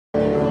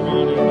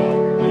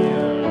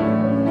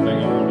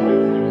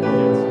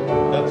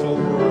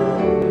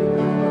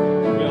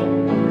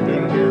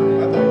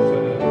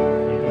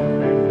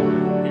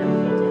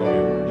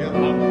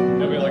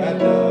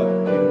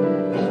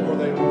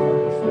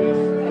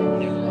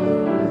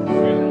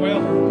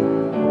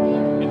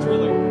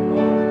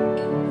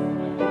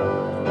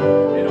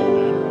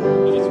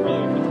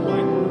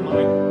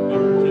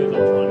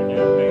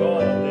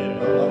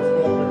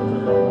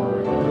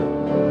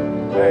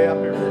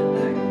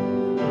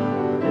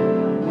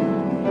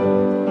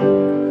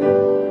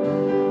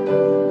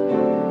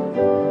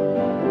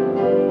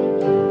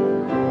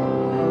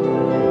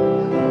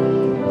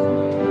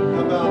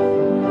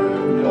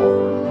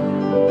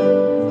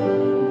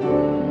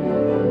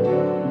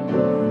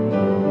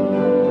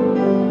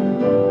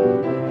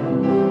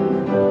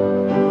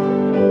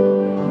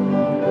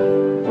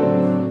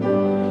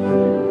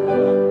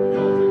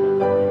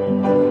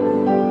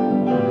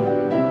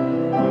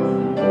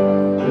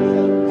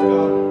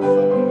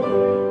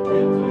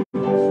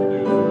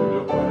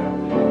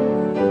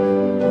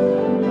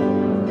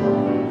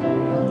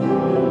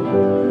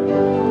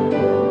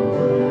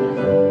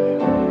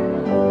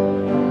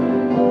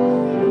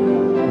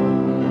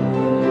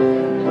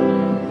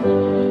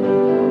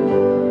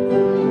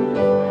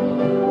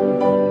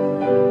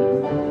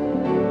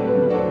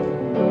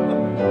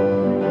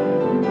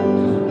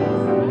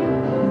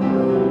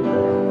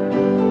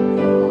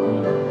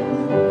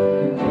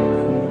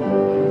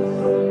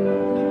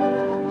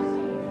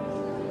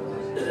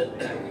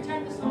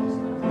Turn the song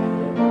slow.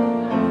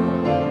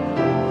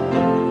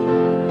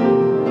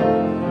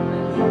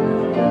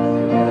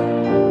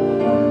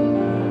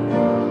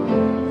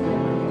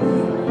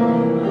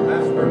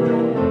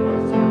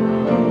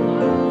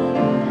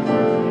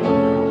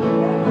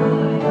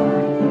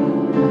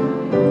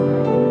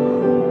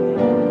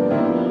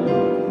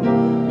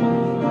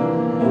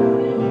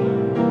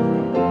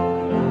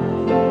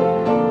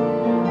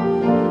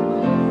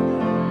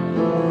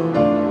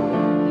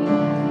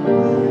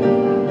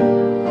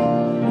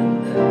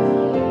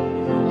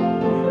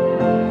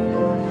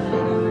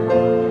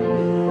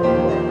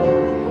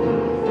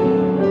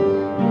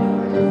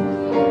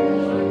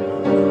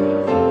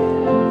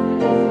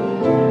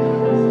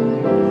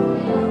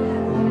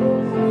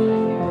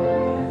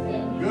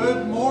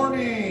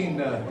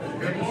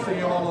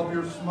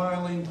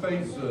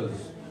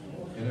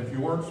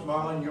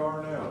 Smiling, you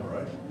are now,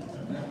 right?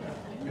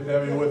 Good to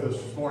have you with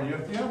us this morning.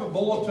 If you have a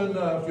bulletin,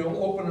 if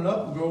you'll open it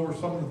up and go over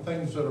some of the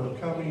things that are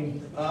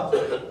coming up,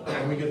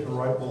 let me get the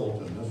right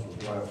bulletin. This was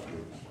last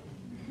week's.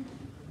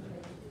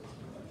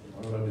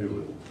 What did I do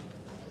with it?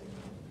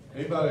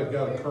 Anybody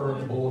got a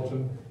current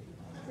bulletin?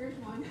 Here's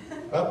one.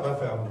 Oh, I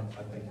found it,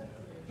 I think.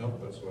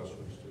 Nope, that's last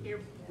week's too. Here,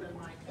 the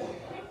mic.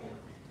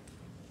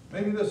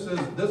 Maybe this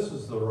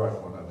is the right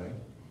one, I think.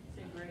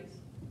 Say grace.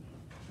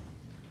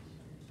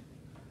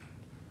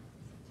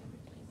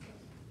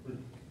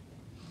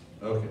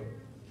 Okay.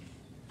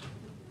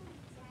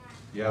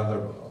 Yeah,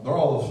 they're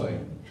all the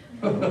same.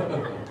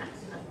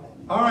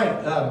 All right.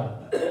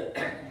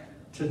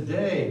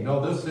 Today, no,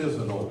 this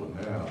isn't open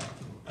now.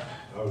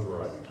 I was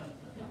right.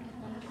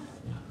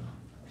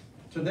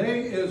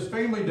 Today is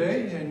Family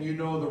Day, and you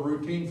know the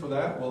routine for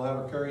that. We'll have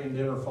a carrying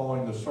dinner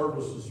following the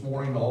service this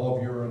morning. All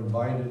of you are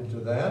invited to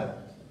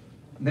that.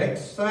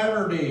 Next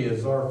Saturday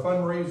is our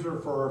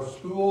fundraiser for our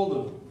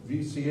school, the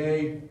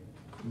VCA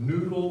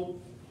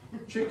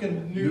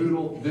chicken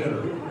noodle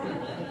dinner.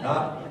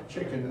 Not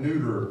chicken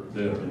neuter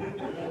dinner.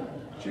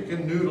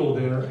 Chicken noodle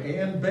dinner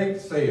and bake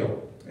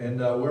sale. And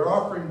we're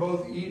offering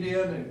both eat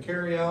in and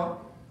carry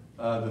out.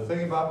 The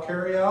thing about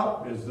carry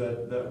out is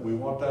that we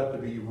want that to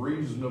be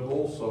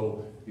reasonable,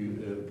 so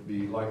it'd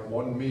be like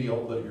one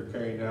meal that you're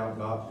carrying out,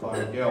 not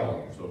 5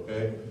 gallons,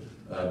 okay?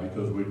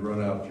 Because we'd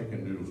run out of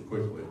chicken noodles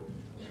quickly.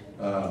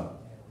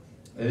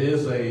 It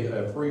is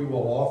a free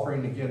will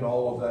offering. Again,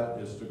 all of that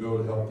is to go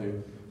to help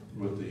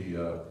with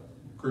the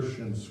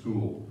Christian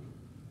school.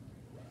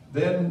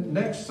 Then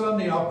next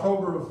Sunday,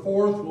 October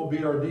 4th, will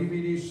be our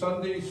DVD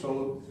Sunday,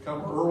 so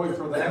come early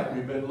for that.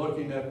 We've been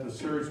looking at the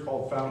series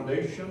called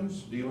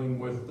Foundations, dealing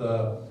with,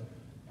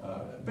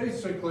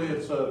 basically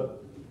it's a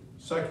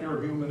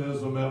secular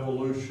humanism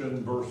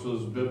evolution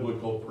versus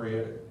biblical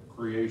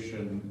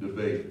creation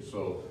debate.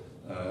 So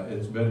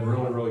it's been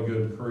really, really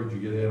good. Encourage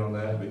you to get in on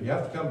that, but you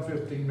have to come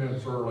 15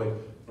 minutes early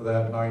for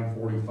that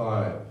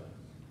 9:45.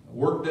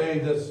 Workday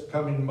this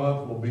coming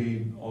month will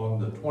be on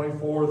the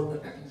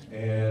 24th,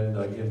 and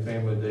again,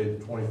 Family Day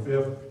the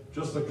 25th.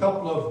 Just a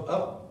couple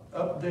of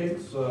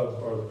updates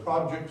or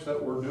projects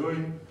that we're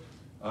doing.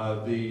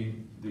 The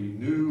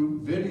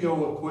new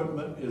video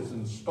equipment is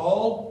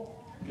installed.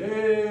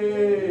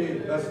 Yay!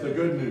 That's the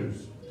good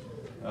news.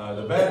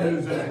 The bad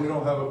news is we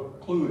don't have a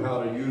clue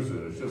how to use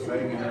it. It's just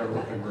hanging there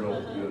looking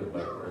real good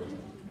back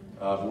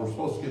there. We're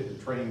supposed to get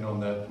the training on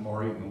that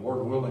tomorrow evening.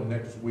 Lord willing,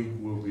 next week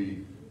we'll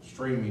be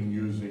streaming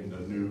using the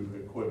new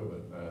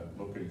equipment.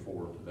 Looking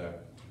forward to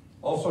that.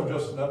 Also,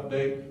 just an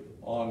update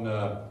on,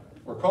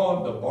 we're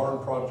calling it the barn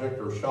project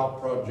or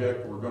shop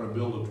project. We're going to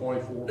build a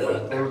 24 by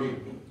 30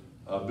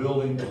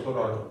 building to put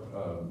our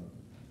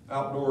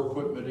outdoor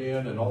equipment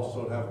in, and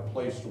also have a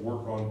place to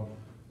work on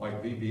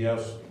like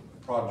VBS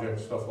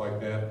projects, stuff like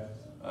that.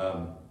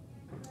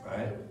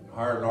 I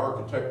hired an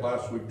architect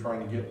last week trying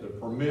to get the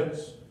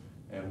permits,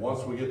 and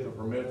once we get the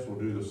permits, we'll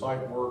do the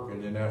site work,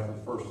 and then after the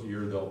first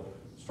year, they'll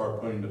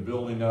start putting the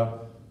building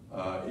up.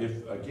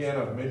 Again,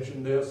 I've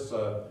mentioned this,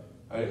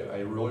 I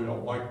really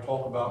don't like to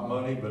talk about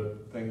money,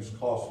 but things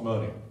cost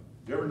money.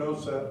 You ever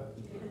notice that?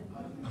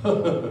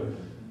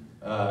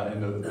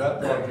 And that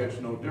project's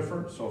no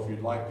different, so if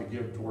you'd like to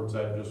give towards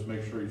that, just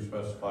make sure you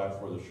specify it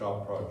for the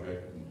shop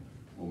project, and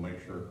we'll make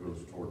sure it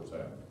goes towards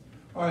that.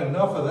 All right,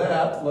 enough of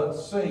that.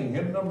 Let's sing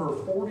hymn number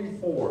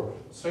 44.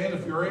 Stand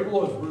if you're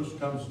able as Bruce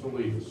comes to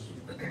lead us.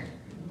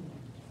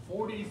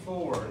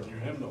 44 in your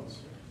hymnals.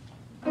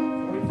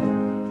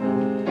 44.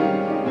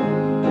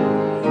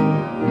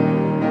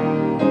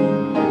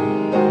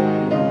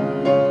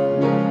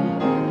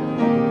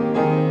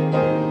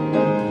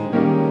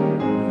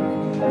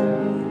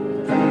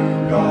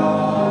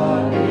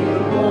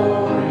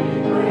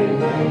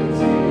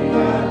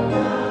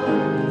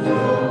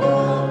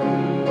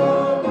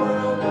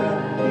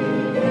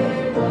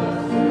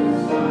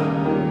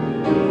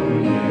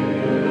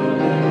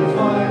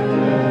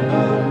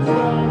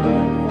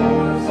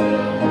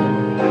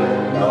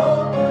 Thank you.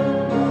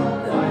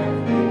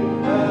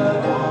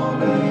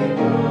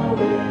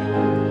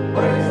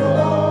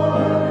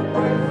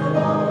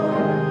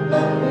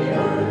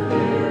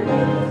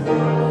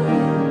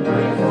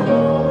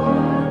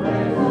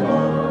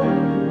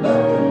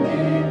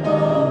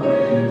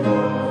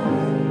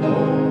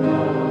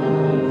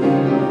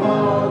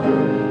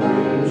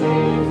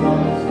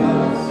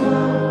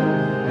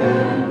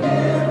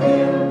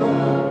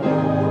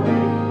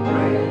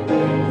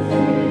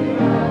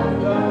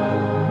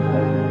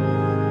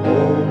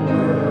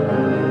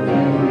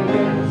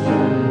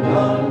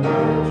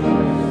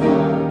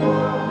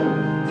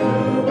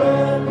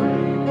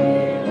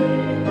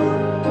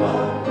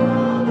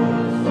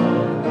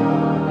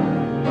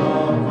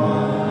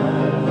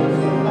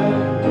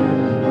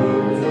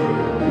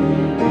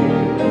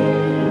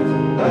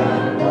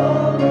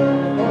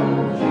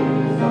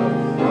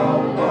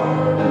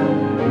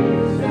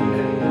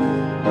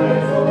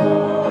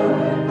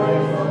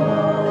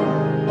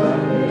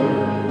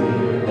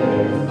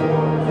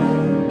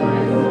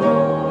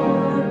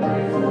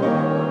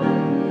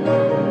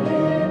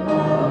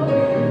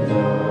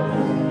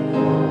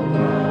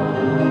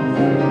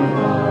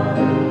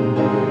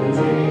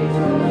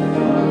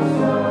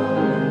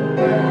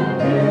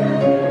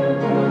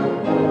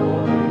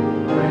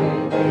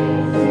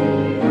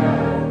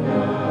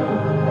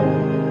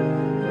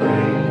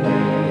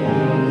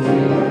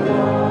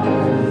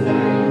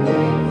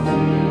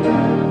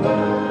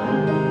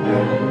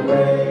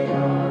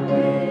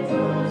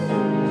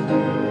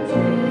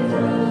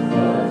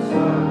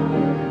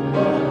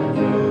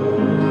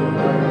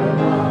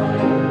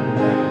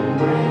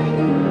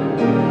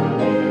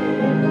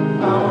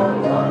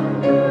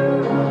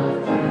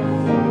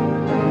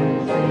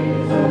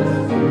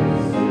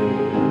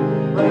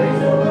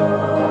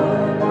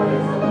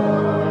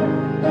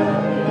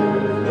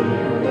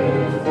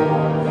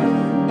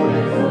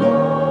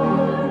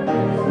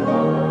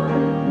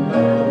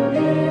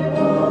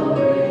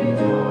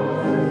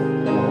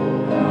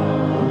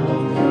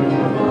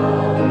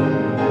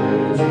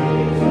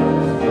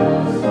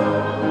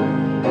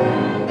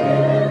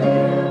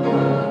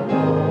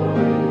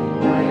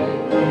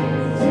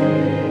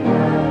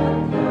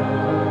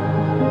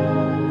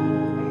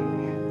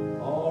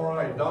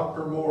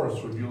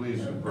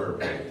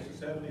 prayer. Gracious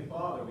Heavenly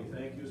Father, we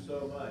thank you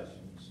so much.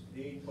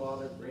 Indeed,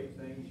 Father, great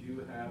things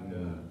you have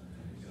done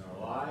in our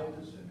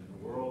lives and in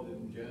the world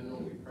in general.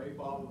 We pray,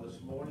 Father,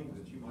 this morning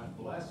that you might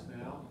bless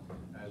now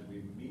as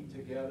we meet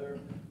together.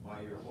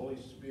 By your Holy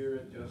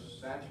Spirit,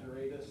 just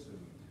saturate us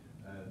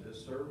in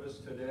this service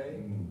today.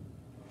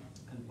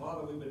 And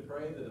Father, we would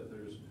pray that if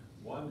there's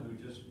one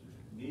who just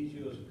needs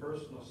you as a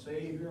personal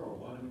Savior, or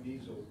one who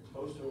needs a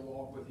closer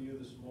walk with you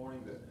this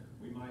morning, that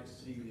we might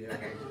see the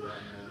evidence of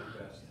that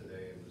manifest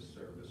today in this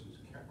service.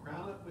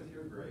 Crown it with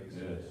your grace.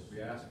 Yes.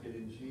 We ask it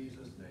in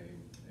Jesus'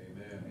 name.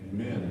 Amen.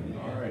 Amen.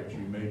 All right, you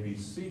may be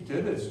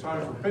seated. It's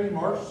time for penny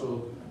march,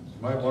 so you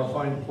might want to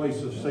find a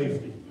place of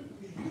safety.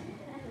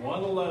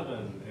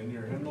 111 in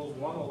your hymnals,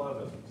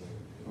 111.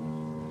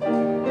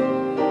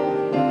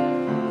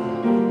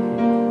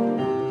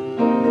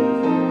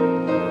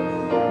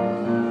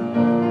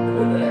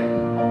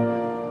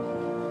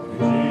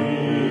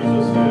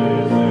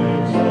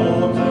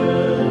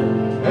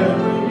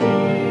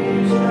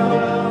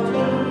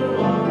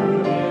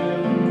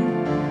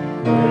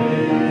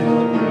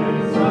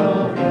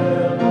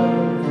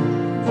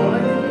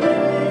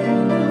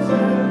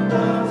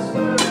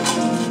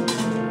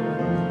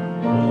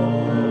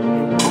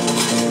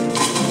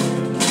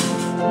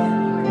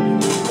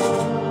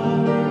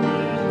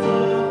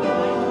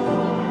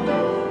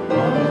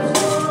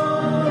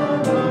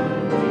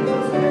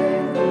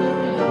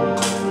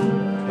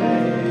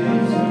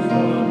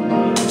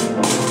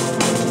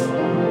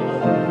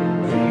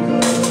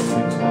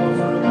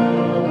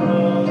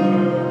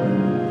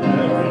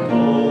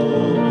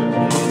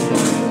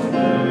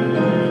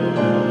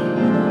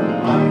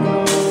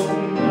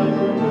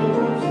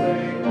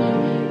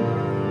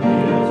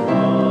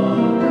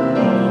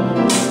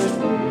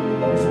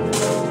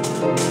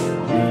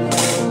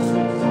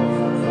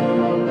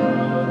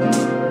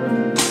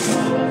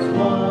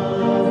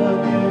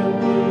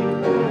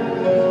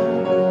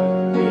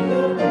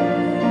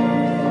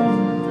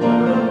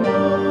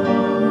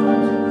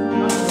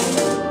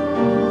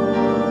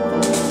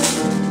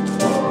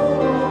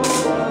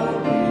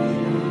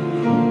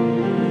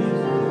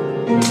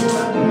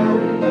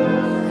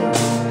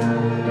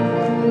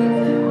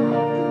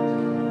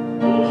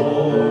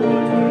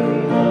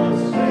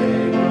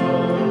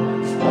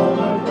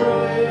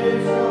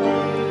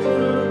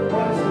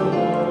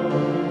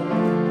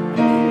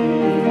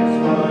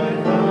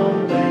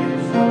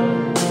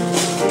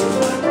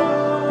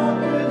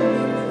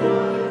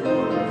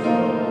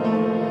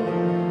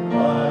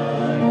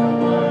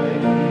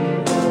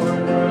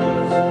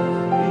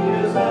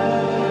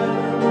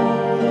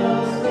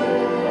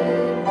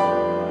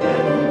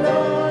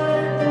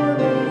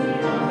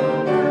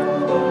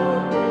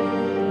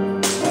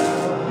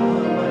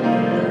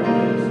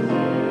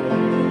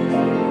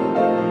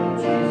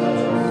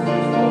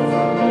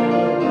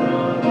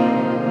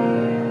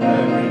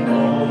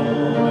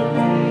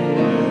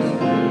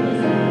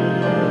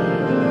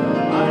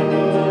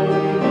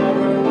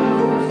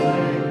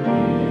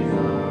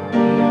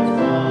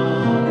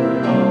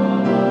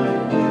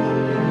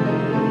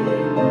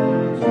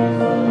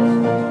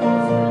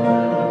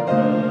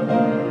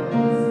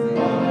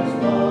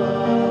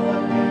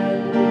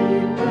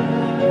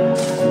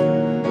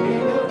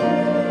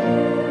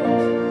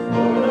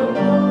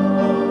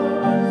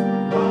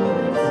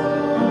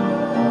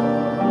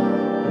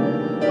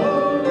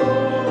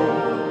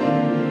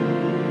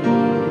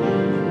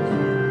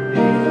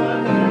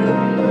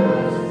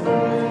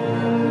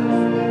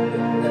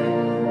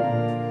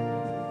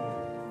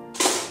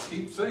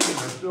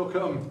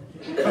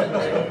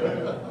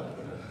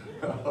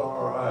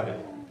 All right.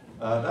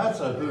 That's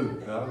a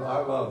hoot. I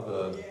love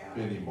the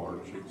penny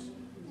march.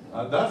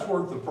 That's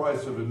worth the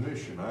price of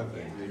admission, I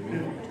think.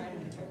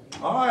 Amen.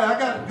 All right, I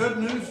got good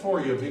news for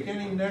you.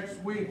 Beginning next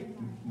week,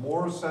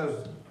 Morris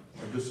has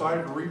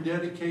decided to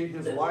rededicate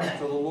his life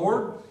to the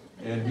Lord,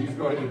 and he's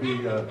going to be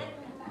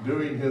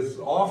doing his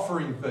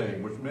offering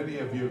thing, which many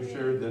of you have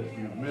shared that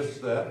you've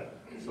missed that.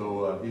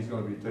 So he's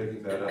going to be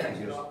taking that up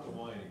against. Stop the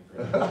whining.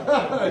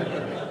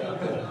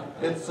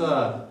 It's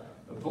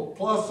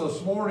plus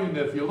this morning,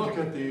 if you look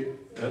at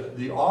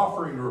the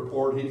offering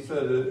report, he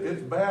said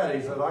it's bad.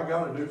 He said I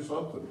got to do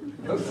something.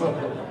 So,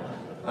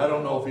 I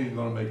don't know if he's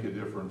going to make a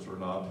difference or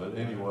not, but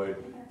anyway,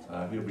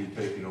 he'll be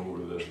taking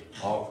over the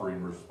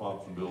offering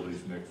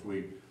responsibilities next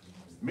week.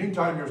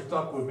 Meantime, you're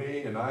stuck with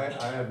me, and I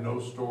have no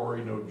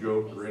story, no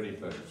joke, or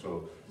anything.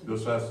 So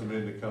just ask the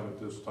men to come at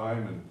this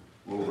time, and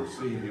we'll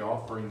receive the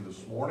offering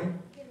this morning.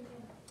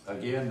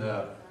 Again,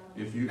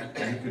 if you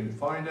can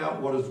find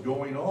out what is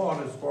going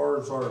on as far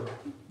as our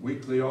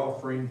weekly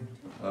offering,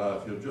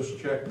 if you'll just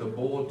check the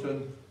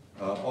bulletin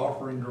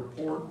offering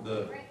report,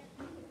 the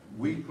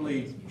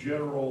weekly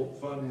general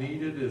fund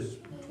needed is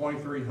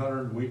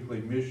 $2,300, weekly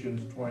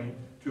missions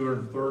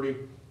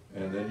 $230,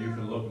 and then you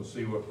can look and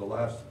see what the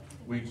last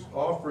week's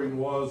offering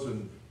was,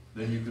 and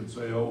then you can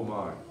say, oh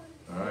my,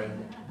 all right?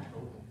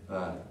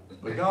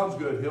 But God's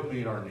good. He'll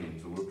meet our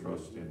needs, and we'll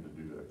trust Him to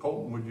do that.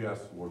 Colton, would you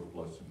ask the Lord's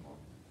blessing on?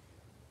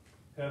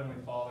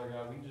 Heavenly Father,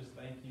 God, we just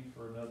thank you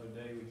for another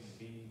day we can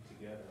be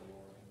together,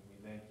 Lord. We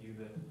thank you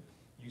that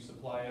you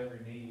supply every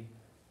need.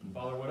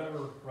 Father,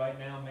 whatever right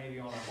now may be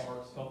on our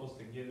hearts, help us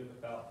to get it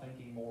without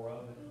thinking more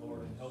of it,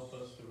 Lord, and help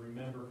us to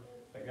remember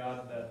that,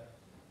 God, that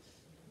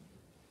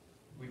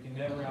we can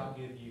never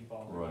outgive you,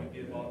 Father. Right.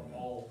 You give up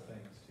all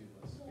things to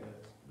us.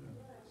 Good.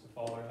 So,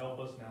 Father, help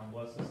us now and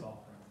bless this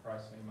offering. In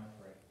Christ's name I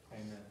pray.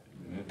 Amen.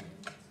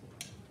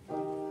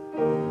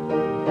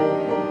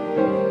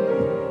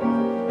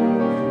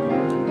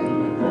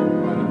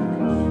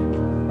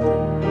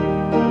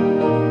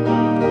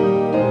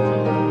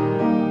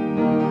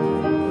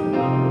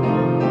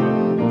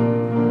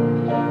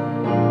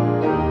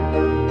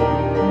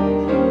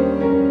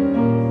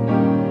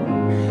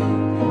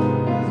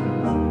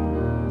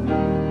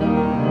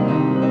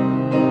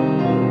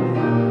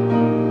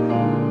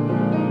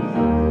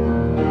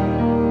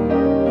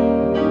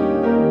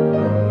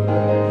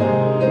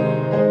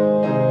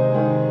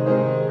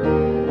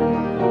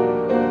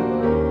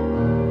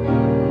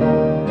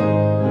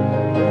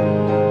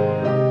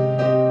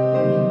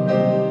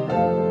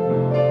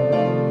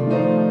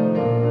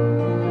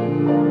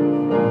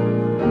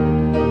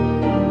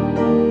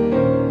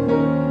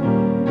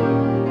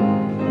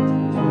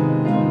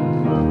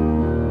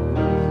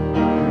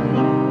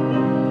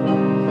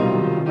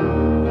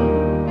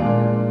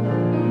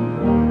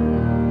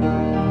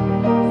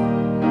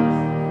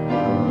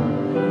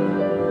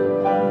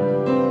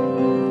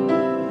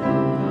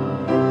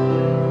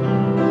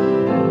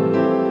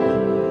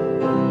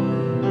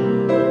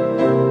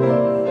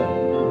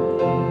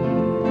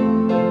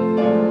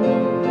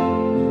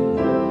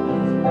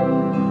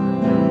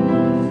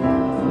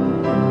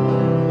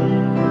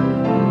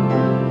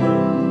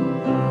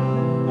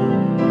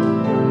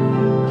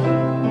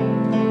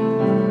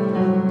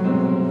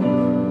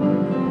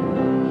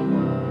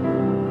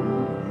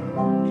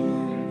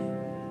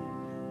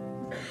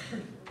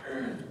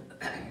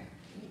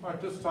 All right,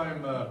 this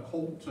time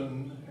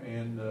Colton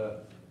and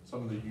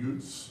some of the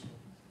youths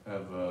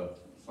have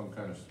some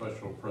kind of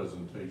special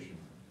presentation.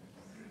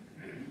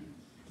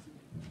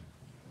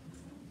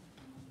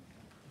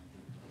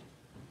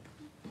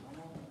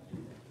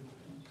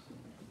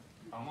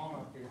 Come on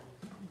up here.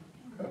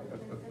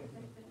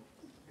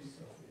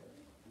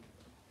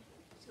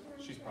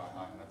 She's probably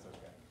hiding, that's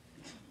okay.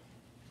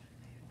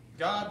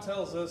 God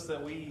tells us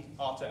that we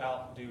ought to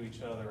outdo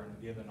each other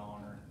and give an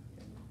honor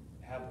and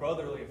have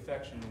brotherly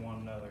affection to one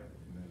another.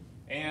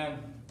 And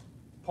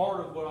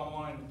part of what I'm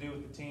wanting to do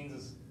with the teens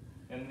is,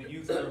 and the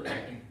youth group,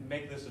 and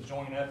make this a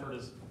joint effort,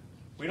 is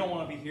we don't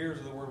want to be hearers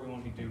of the word, we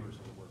want to be doers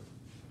of the word.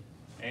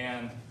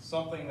 And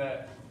something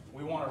that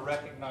we want to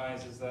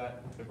recognize is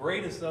that the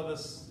greatest of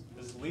us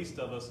is the least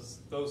of us, is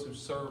those who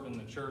serve in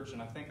the church,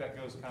 and I think that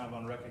goes kind of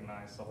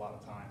unrecognized a lot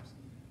of times.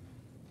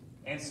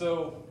 And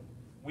so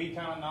we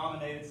kind of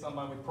nominated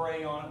somebody, we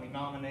pray on it, we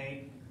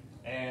nominate,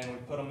 and we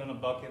put them in a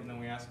bucket, and then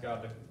we ask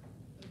God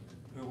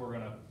who we're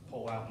going to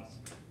pull out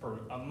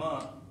for a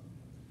month,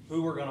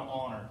 who we're going to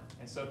honor.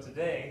 And so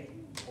today,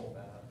 pull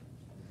that up.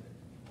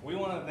 We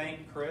want to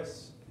thank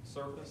Chris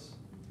Surface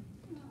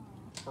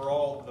for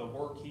all the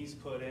work he's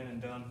put in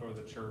and done for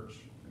the church.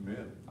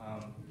 Amen.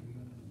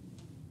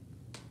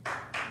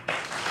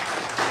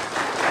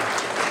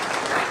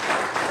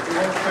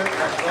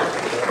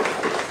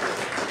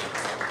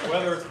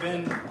 Whether it's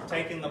been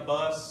taking the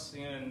bus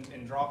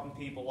and dropping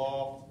people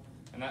off,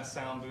 and that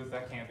sound booth,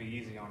 that can't be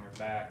easy on your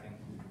back, and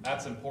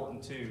that's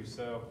important too.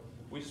 So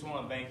we just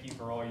want to thank you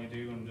for all you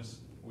do, and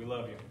we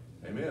love you.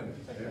 Amen.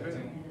 Take that, Amen.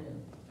 team.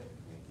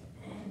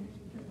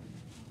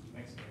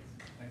 Thanks.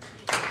 Thanks.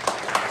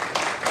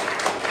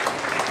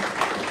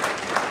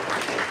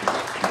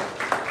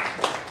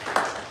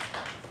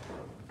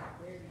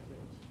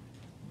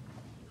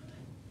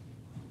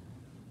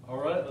 All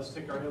right, let's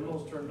take our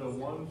hymnals, turn to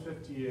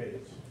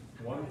 158.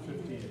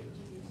 158.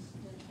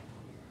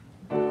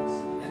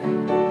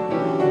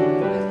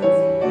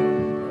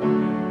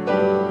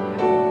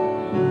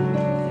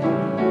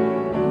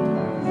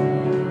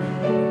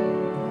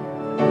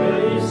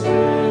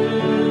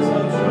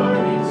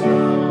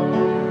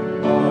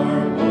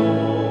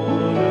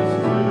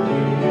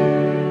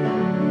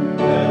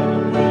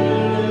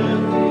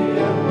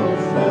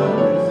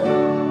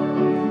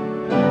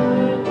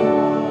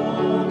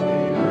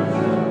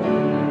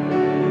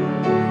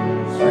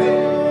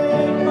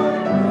 Saved by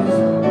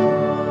grace.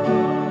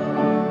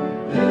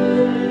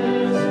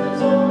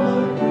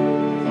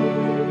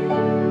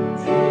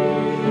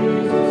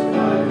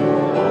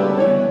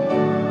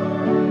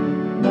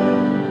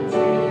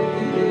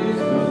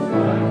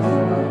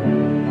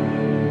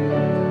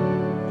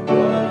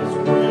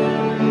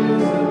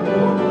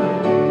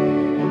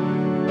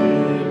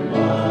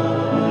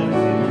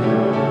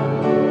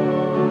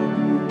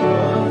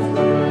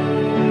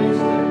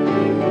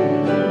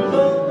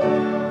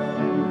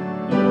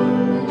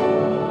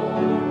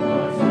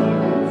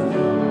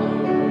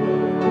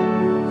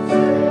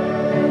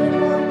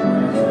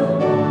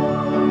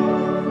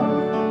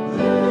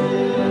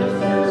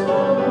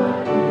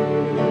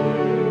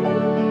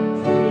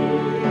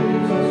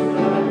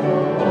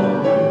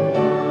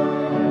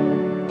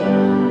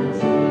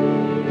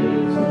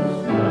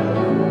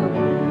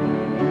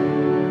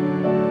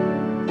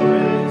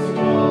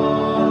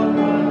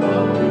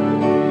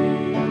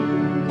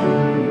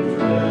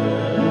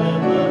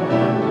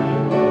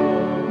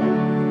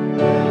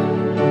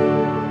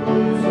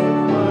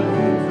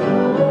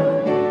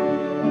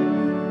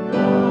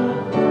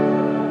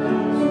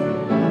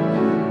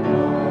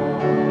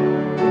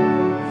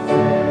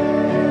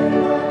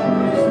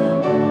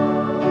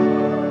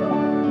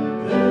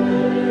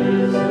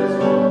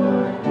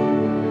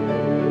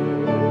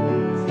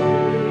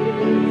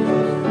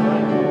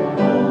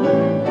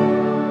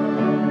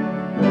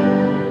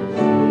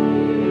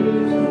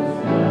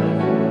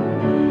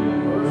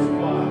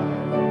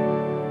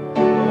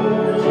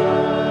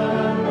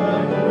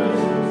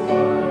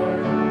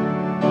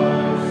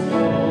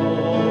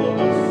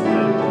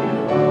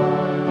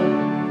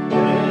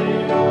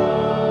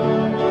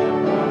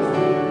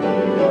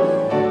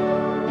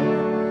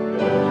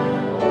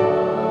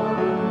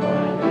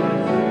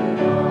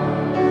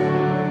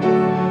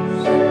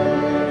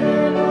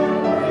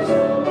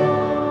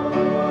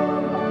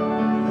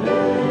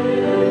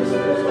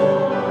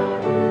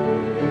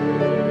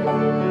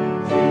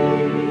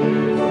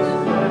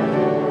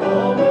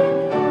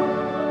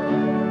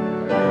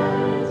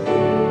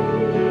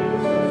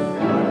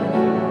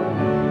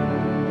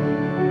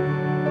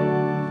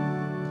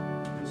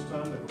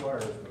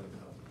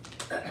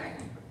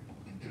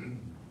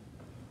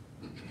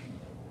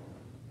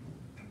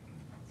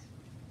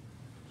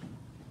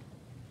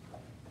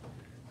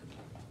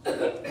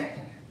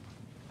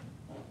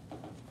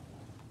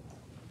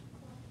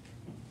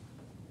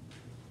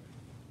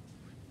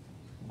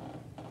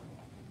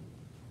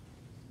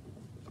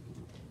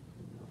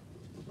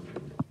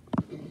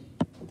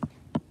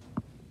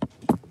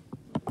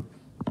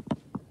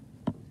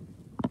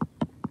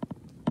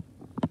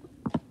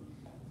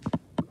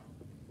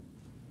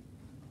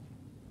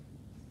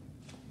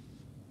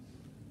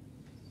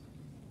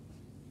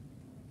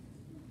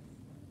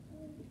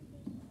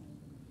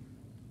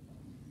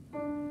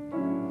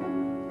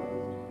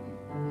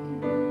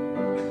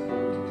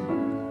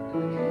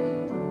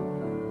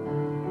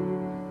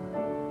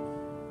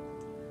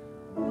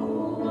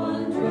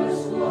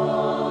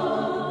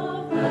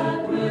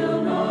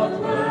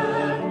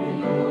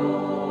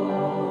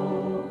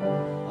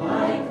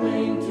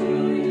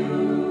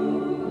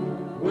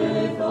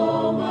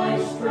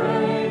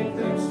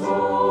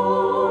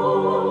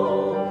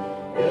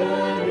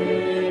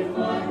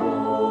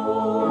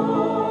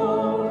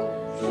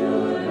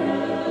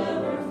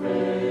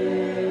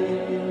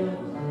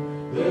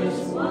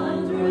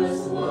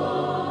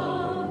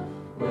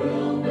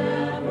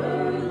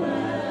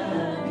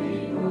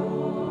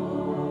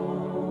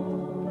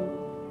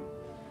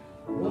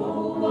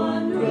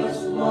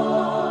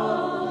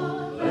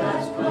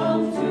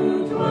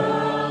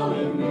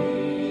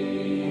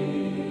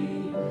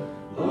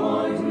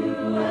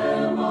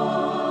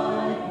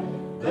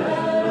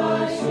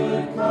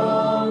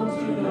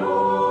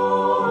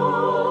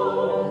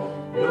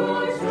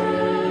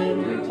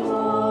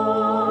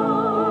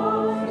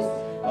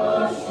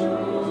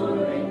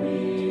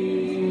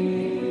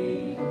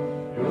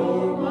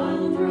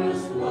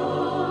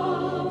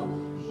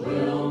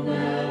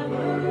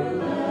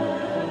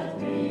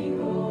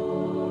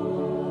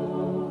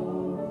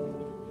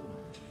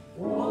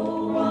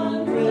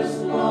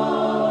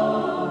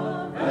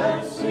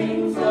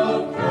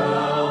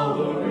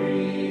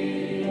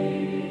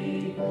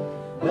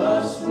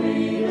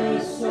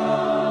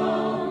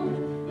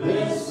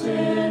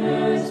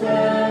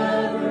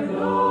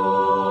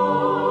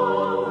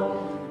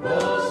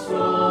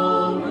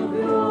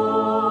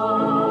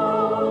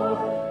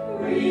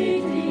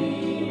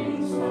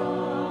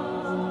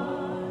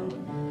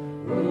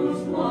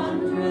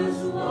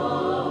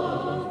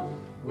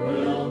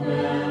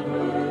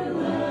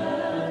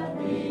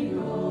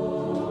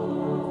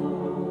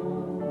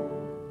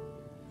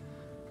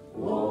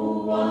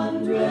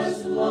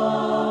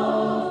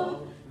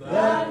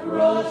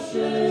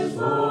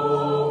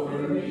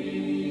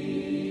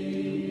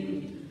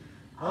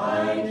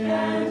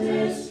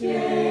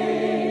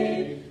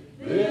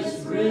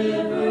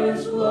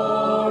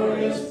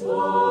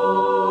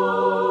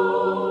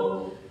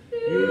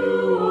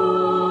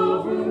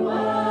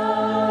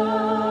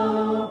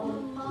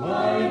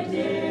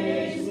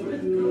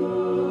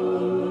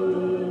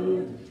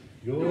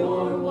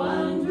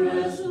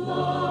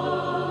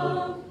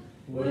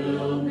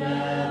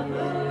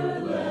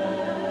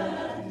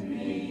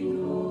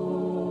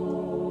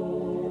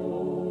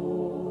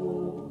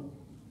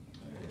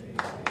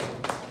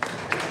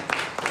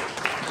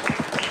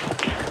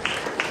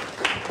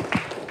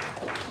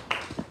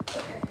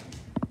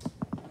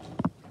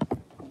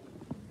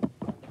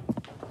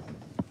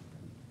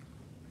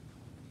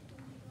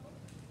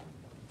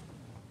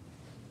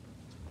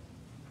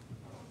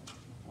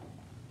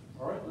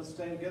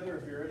 stand together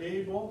if you're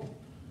able.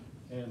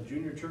 And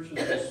junior church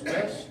is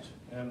dismissed.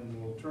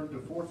 And we'll turn to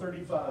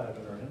 435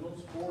 in our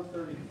hymnals,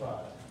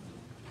 435.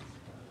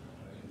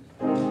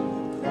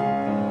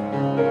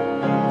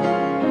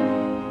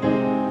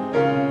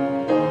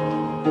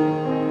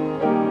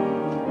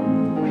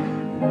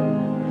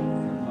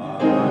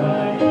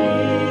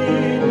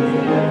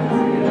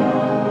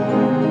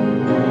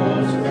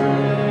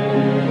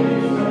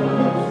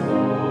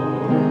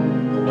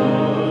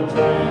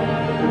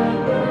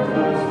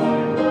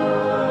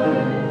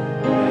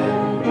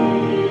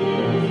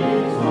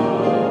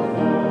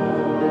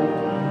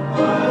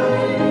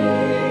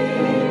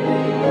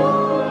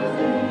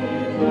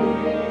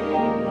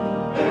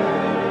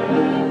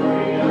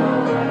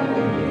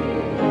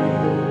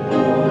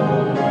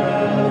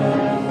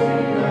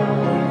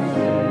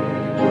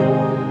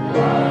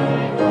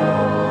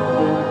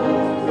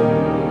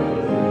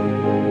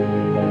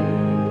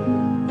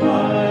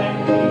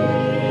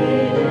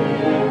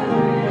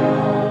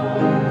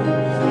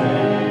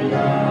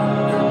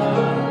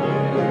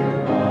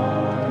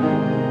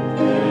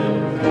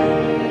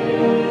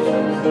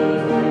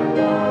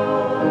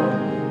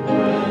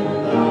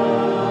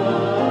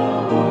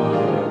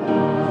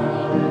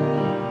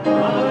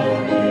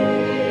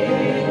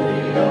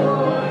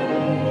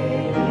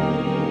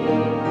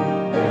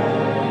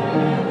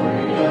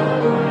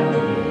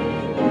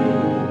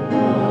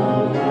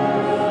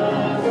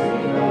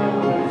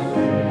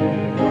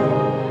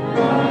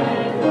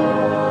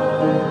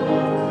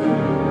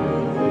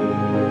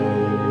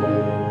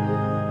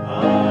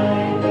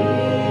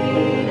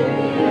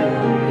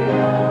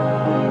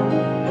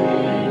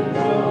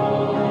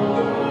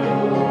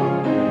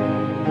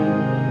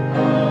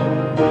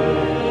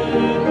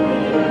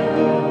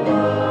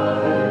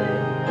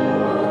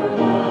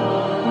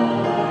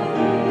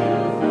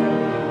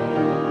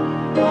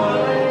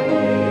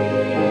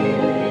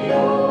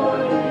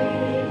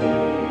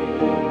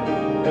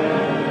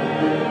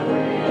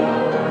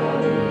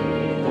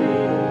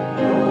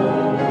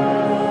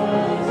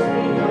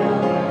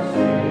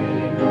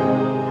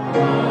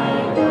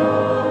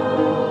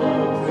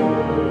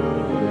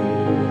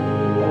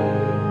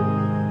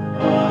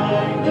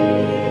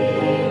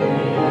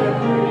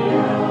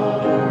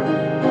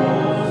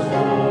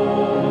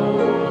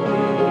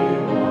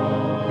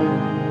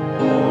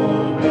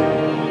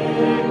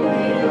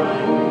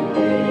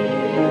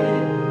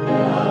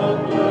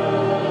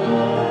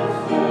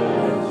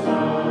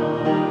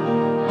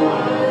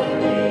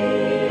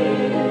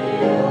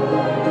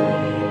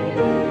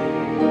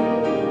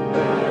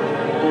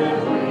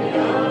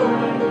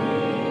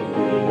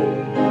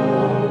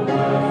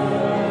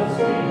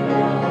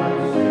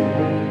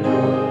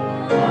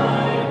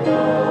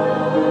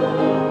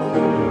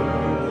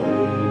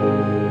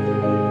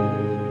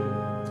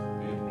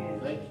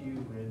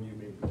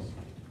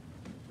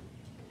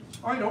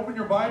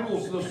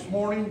 This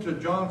morning to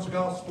John's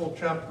Gospel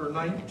chapter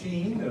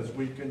 19 as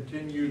we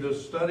continue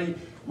this study.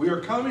 We are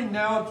coming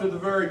now to the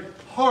very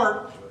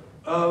heart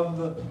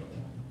of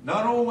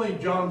not only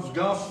John's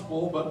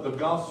Gospel but the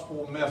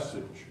Gospel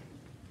message.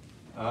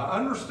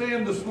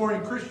 Understand this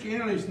morning,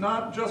 Christianity is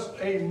not just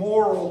a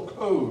moral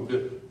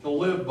code to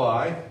live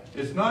by.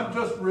 It's not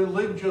just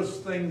religious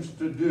things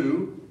to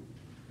do.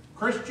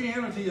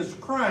 Christianity is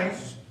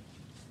Christ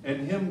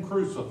and Him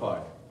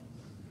crucified.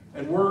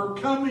 And we're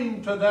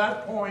coming to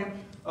that point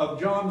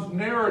of John's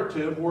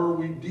narrative where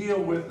we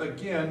deal with,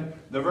 again,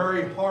 the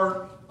very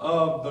heart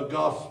of the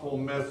gospel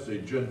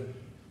message. And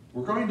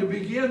we're going to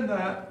begin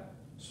that,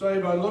 say,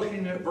 by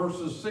looking at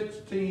verses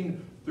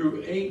 16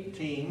 through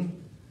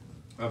 18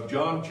 of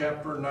John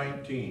chapter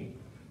 19.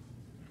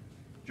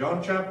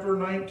 John chapter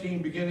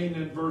 19, beginning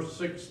in verse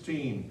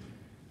 16.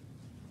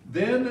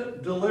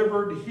 Then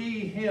delivered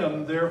he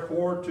him,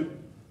 therefore,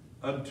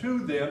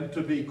 unto them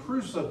to be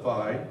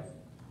crucified.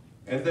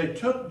 And they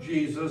took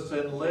Jesus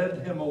and led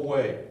him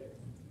away.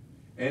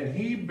 And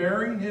he,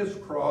 bearing his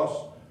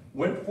cross,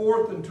 went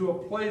forth into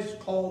a place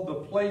called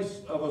the place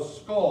of a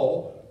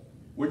skull,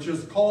 which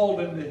is called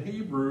in the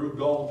Hebrew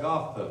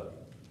Golgotha,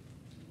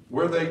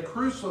 where they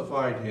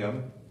crucified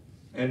him,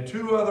 and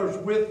two others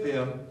with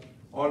him,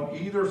 on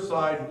either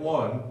side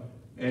one,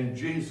 and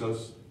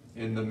Jesus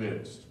in the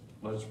midst.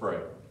 Let's pray.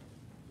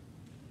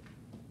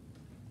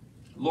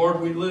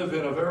 Lord, we live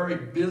in a very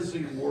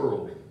busy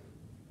world.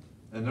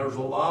 And there's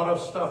a lot of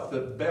stuff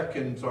that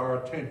beckons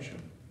our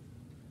attention.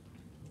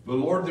 But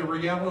Lord, the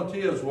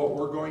reality is what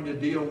we're going to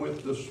deal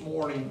with this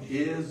morning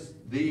is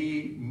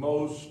the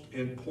most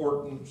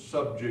important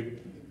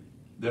subject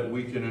that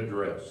we can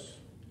address.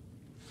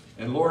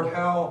 And Lord,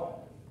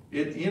 how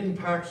it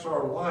impacts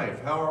our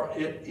life, how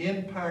it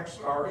impacts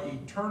our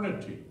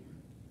eternity.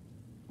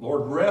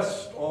 Lord,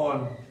 rest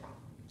on,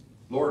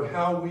 Lord,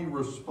 how we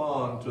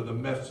respond to the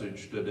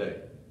message today.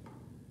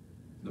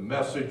 The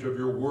message of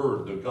your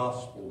word, the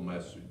gospel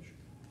message.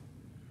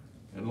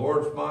 And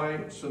Lord, it's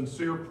my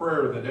sincere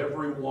prayer that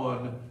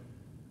everyone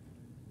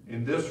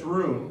in this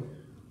room,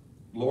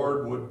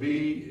 Lord, would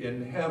be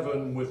in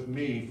heaven with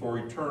me for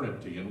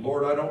eternity. And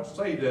Lord, I don't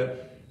say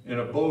that in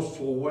a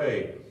boastful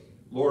way,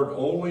 Lord,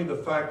 only the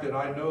fact that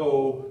I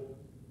know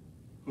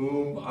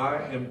whom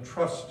I am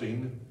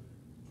trusting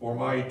for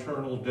my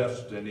eternal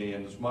destiny.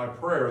 And it's my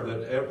prayer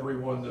that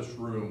everyone in this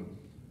room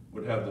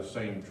would have the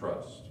same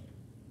trust.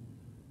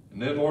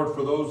 And then, Lord,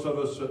 for those of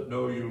us that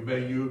know you,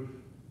 may you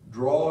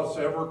draw us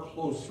ever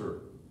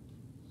closer,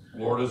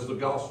 Lord, as the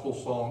gospel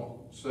song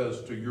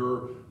says, to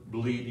your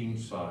bleeding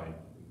side.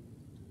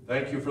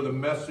 Thank you for the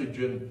message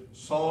and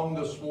song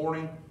this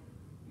morning.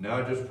 Now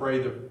I just pray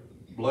the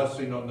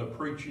blessing on the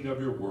preaching of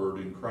your word.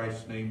 In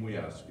Christ's name we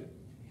ask it.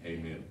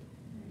 Amen.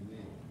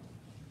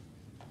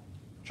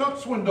 Chuck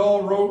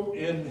Swindoll wrote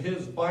in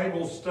his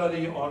Bible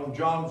study on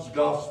John's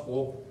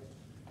Gospel,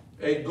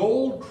 a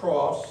gold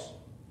cross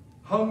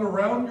hung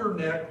around your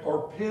neck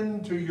or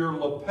pinned to your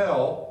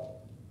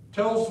lapel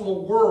tells the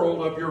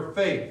world of your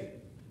faith.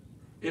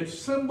 It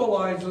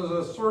symbolizes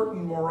a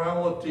certain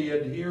morality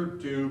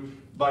adhered to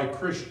by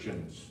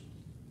Christians.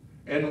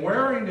 And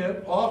wearing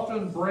it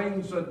often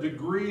brings a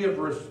degree of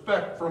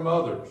respect from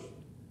others.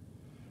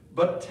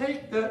 But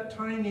take that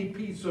tiny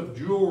piece of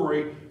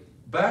jewelry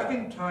back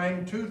in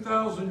time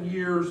 2,000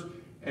 years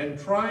and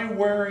try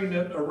wearing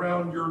it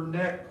around your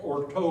neck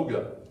or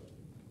toga.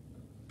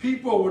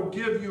 People would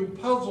give you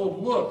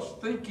puzzled looks,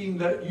 thinking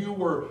that you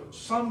were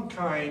some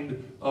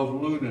kind of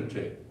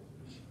lunatic.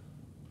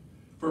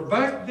 For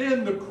back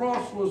then, the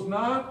cross was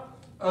not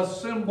a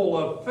symbol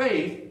of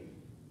faith,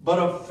 but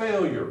of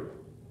failure.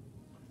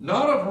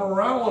 Not of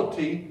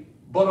morality,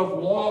 but of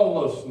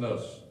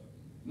lawlessness.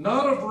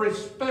 Not of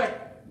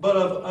respect, but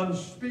of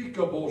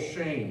unspeakable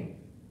shame.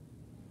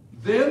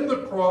 Then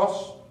the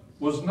cross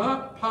was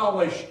not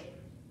polished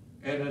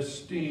and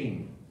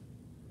esteemed.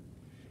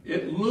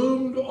 It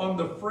loomed on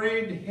the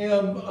frayed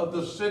hem of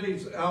the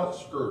city's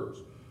outskirts,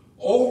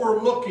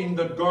 overlooking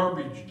the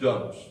garbage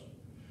dumps.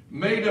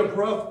 Made of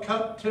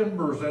rough-cut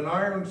timbers and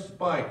iron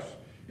spikes,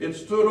 it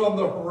stood on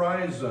the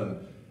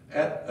horizon,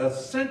 at a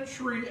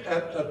century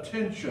at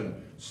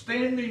attention,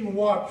 standing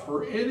watch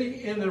for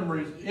any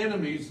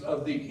enemies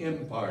of the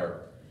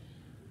empire.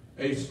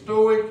 A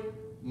stoic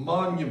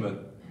monument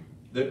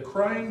that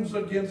crimes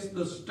against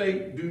the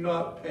state do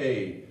not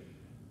pay,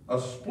 a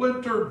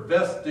splintered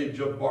vestige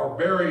of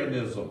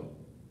barbarianism,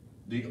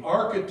 the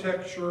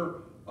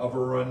architecture of a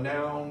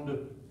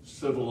renowned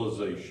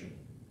civilization.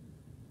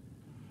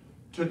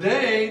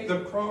 Today,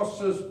 the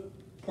cross is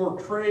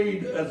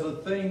portrayed as a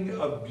thing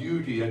of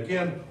beauty,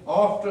 again,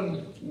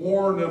 often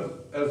worn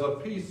as a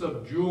piece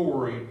of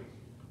jewelry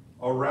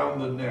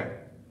around the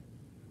neck.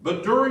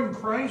 But during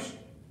Christ's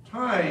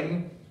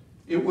time,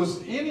 it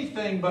was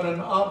anything but an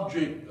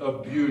object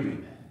of beauty.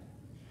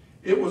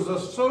 It was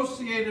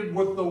associated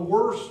with the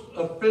worst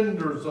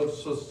offenders of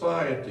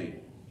society.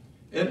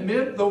 It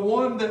meant the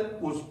one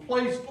that was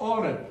placed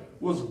on it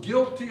was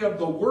guilty of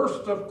the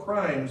worst of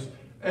crimes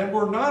and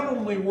were not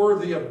only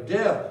worthy of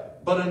death,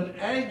 but an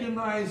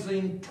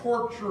agonizing,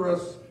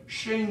 torturous,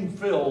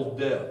 shame-filled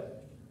death.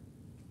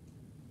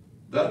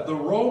 That the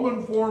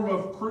Roman form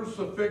of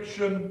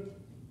crucifixion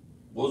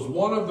was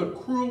one of the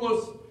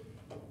cruelest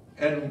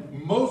and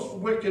most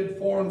wicked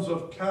forms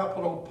of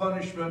capital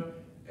punishment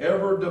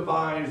ever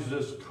devised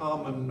is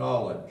common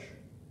knowledge.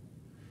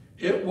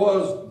 It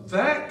was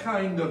that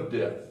kind of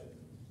death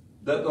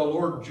that the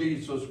Lord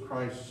Jesus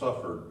Christ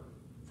suffered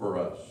for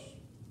us.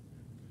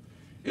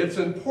 It's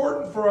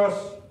important for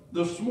us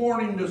this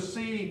morning to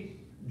see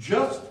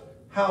just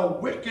how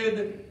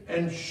wicked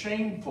and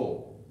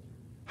shameful,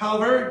 how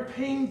very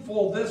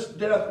painful this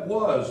death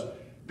was,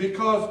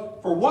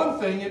 because for one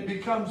thing, it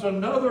becomes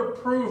another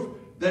proof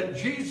that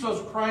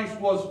Jesus Christ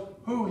was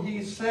who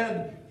he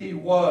said he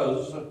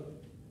was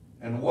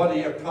and what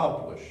he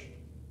accomplished.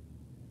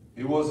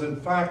 He was in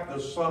fact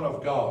the Son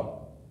of God.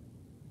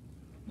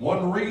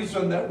 One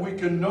reason that we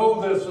can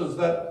know this is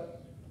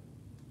that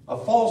a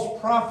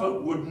false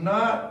prophet would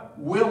not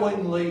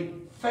willingly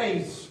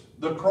face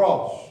the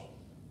cross.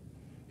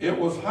 It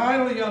was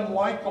highly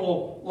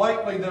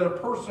unlikely that a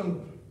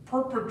person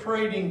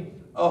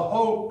perpetrating a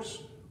hoax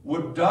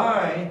would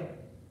die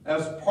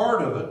as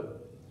part of it.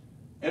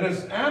 And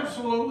it's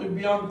absolutely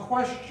beyond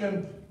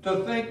question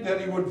to think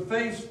that he would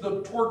face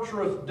the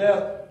torturous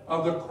death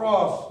of the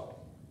cross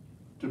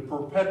to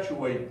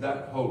perpetuate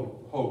that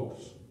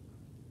hoax.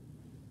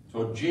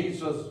 So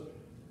Jesus'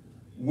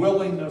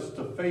 willingness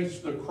to face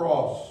the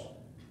cross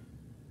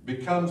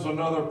becomes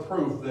another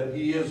proof that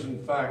he is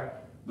in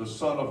fact the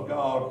Son of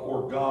God,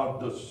 or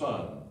God the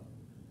Son.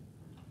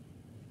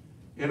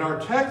 In our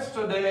text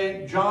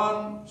today,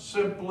 John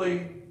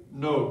simply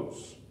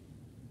notes,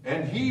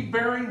 and he,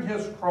 bearing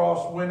his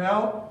cross, went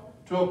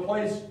out to a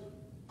place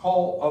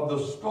called of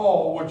the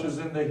skull, which is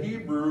in the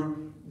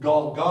Hebrew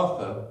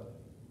Golgotha,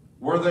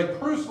 where they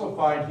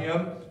crucified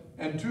him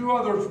and two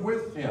others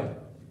with him,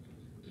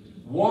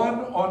 one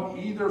on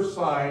either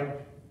side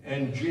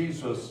and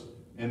Jesus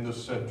in the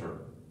center.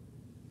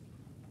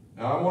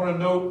 Now I want to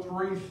note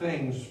three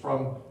things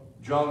from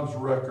John's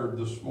record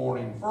this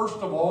morning. First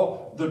of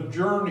all, the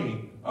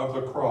journey of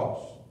the cross.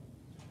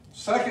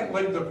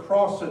 Secondly, the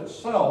cross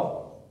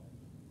itself.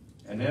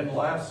 And then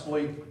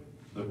lastly,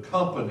 the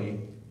company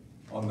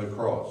on the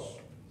cross.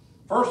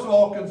 First of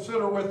all,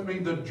 consider with me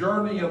the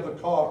journey of the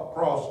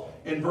cross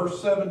in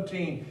verse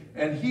 17.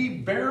 And he,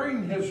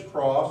 bearing his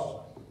cross,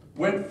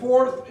 went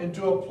forth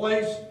into a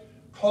place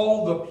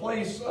called the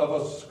place of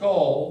a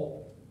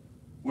skull,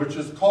 which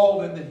is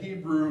called in the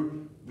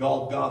Hebrew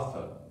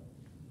Golgotha.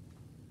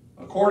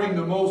 According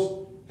to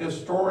most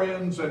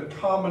historians and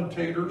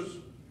commentators,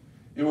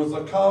 it was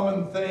a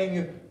common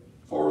thing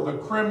for the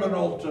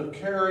criminal to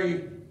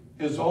carry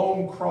his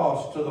own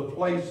cross to the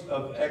place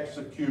of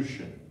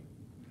execution.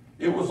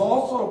 It was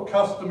also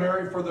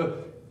customary for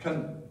the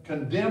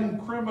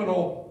condemned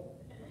criminal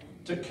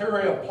to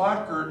carry a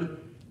placard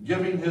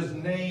giving his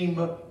name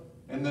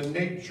and the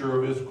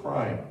nature of his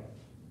crime.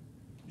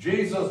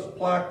 Jesus'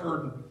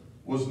 placard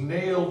was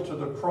nailed to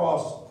the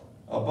cross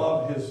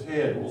above his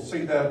head. We'll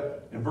see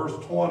that in verse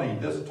 20.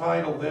 This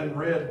title then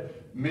read,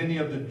 "Many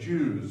of the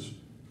Jews."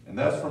 And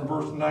that's from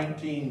verse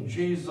 19,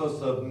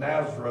 "Jesus of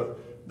Nazareth,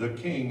 the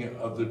King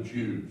of the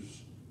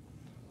Jews."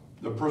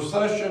 The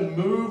procession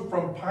moved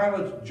from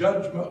Pilate's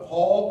judgment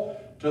hall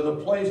to the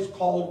place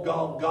called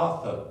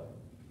Golgotha.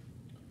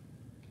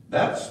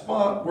 That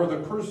spot where the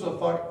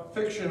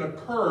crucifixion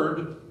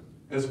occurred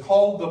is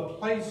called the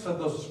place of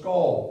the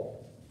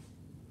skull.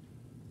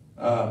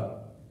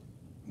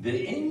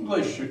 The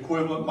English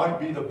equivalent might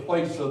be the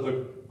place of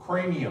the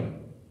cranium.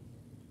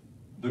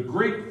 The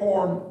Greek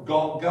form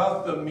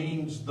Golgotha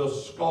means the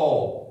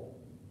skull.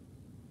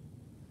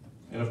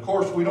 And of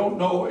course, we don't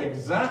know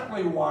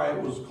exactly why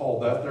it was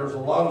called that. There's a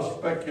lot of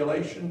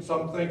speculation.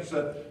 Some think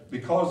that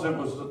because it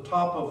was the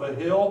top of a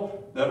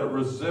hill, that it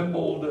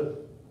resembled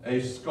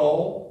a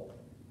skull.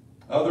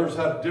 Others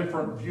have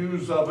different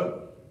views of it.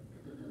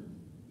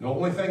 The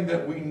only thing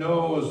that we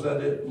know is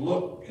that it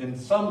looked in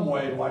some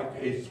way like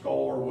a skull,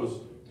 or was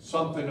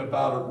something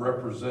about it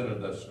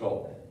represented a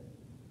skull.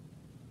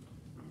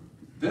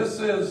 This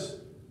is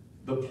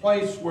the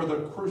place where the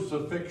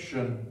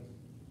crucifixion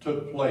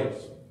took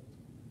place.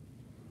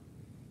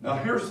 Now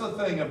here's the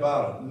thing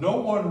about it. No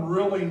one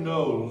really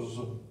knows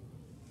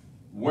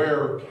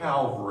where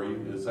Calvary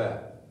is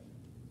at.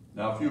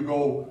 Now if you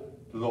go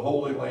to the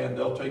Holy Land,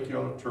 they'll take you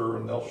on a tour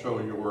and they'll show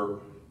you where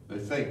they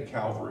think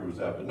Calvary was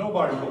at. But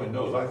nobody really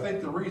knows. I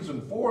think the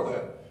reason for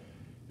that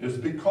is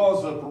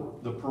because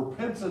of the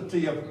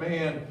propensity of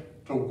man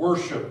to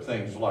worship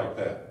things like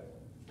that.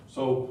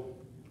 So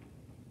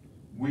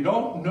we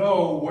don't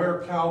know where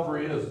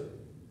Calvary is.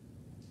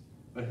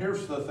 But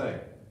here's the thing.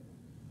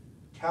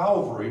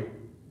 Calvary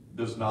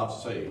does not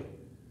save.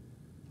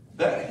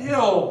 That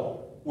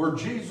hill where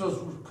Jesus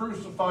was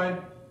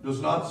crucified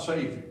does not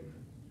save you.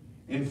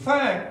 In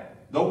fact,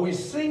 though we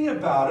sing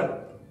about it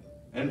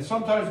and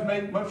sometimes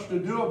make much to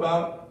do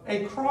about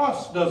it, a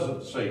cross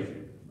doesn't save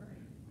you.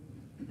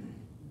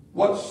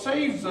 What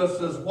saves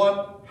us is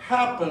what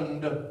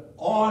happened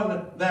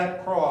on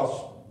that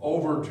cross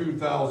over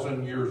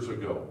 2,000 years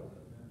ago.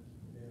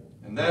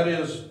 And that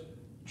is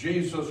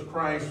Jesus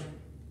Christ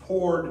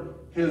poured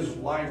his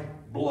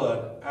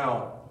lifeblood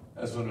out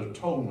as an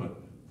atonement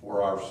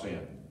for our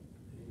sin.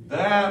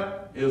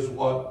 That is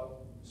what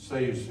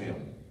saves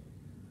him.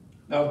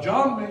 Now,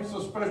 John makes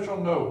a special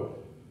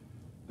note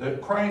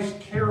that Christ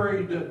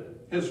carried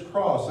his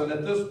cross, and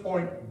at this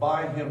point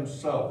by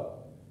himself.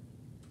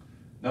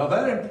 Now,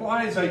 that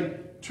implies a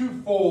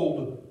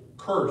twofold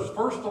curse.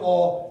 First of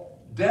all,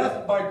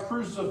 death by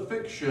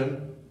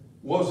crucifixion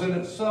was in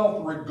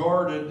itself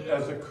regarded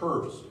as a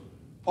curse.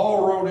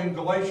 Paul wrote in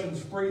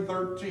Galatians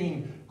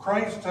 3:13,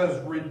 Christ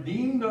has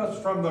redeemed us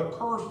from the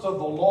curse of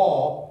the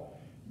law,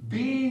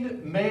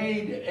 being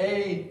made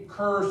a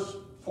curse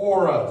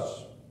for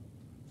us.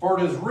 For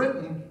it is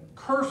written,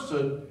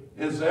 cursed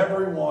is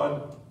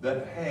everyone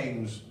that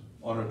hangs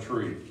on a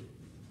tree.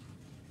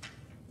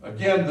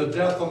 Again, the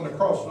death on the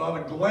cross was not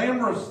a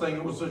glamorous thing.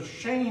 It was a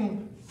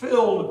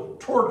shame-filled,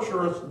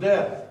 torturous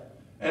death,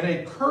 and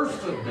a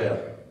cursed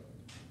death.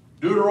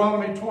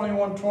 Deuteronomy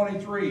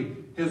 21:23,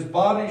 his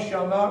body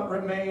shall not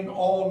remain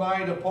all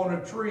night upon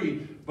a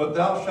tree, but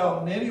thou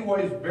shalt in any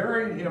ways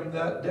bury him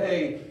that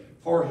day,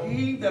 for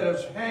he that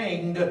is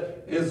hanged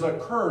is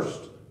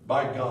accursed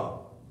by God.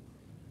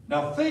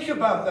 Now think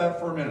about that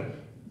for a minute.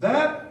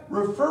 That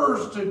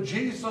refers to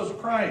Jesus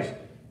Christ.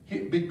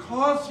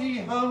 Because he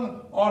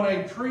hung on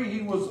a tree,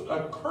 he was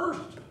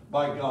accursed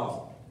by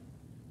God.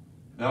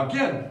 Now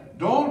again,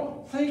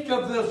 don't think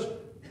of this,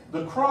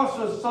 the cross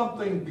as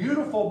something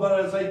beautiful, but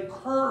as a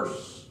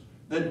curse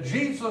that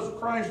Jesus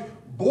Christ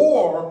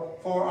bore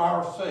for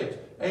our sakes.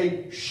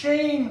 A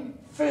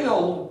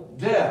shame-filled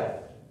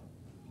death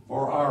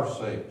for our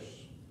sakes.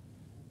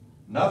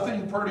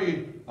 Nothing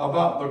pretty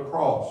about the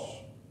cross.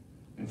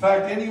 In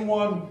fact,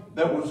 anyone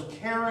that was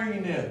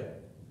carrying it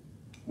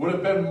would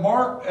have been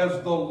marked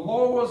as the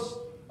lowest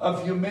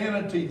of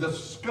humanity, the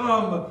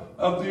scum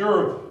of the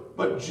earth.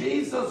 But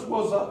Jesus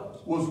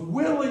was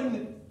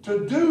willing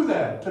to do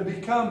that, to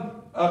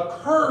become a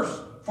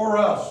curse for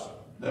us,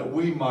 that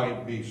we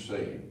might be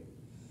saved.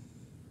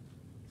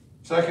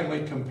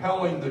 Secondly,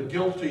 compelling the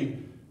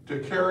guilty to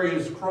carry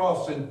his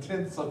cross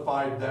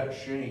intensified that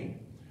shame.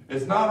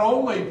 It's not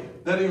only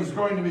that he was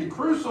going to be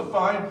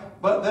crucified,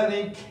 but that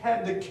he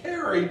had to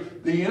carry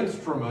the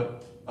instrument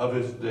of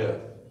his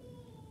death.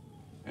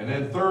 And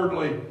then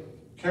thirdly,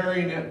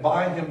 carrying it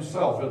by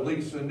himself, at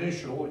least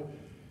initially.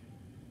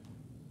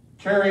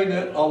 Carrying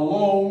it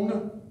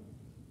alone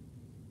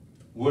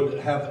would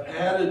have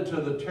added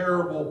to the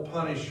terrible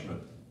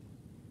punishment.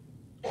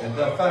 And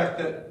the fact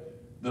that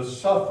the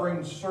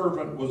suffering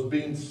servant was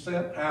being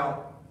sent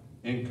out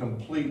in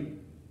complete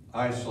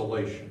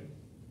isolation.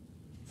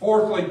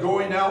 Fourthly,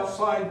 going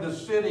outside the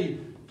city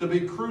to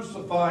be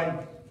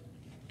crucified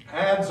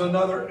adds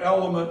another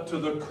element to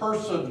the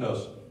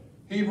cursedness.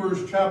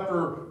 Hebrews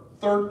chapter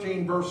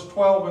 13, verse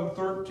 12 and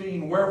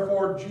 13.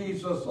 Wherefore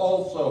Jesus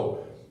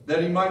also,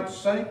 that he might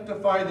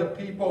sanctify the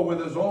people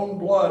with his own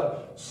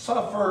blood,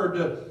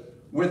 suffered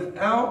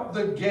without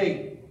the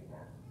gate.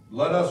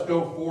 Let us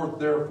go forth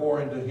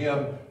therefore into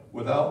him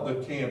without the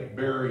camp,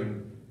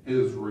 bearing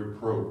his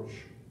reproach.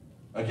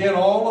 Again,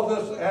 all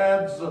of this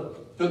adds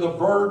to the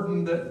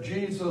burden that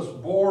Jesus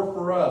bore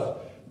for us.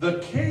 The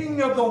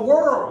King of the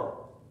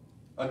world.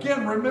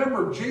 Again,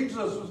 remember,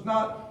 Jesus is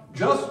not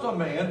just a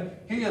man.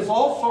 He is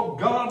also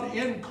God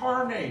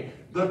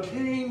incarnate. The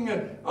King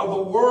of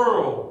the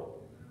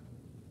world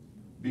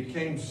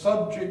became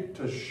subject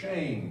to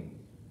shame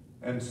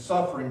and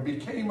suffering,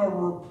 became a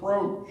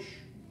reproach.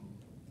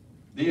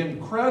 The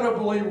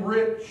incredibly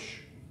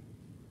rich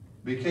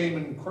became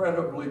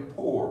incredibly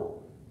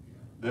poor,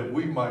 that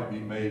we might be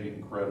made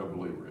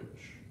incredibly rich.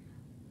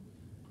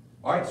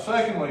 All right,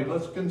 secondly,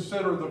 let's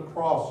consider the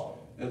cross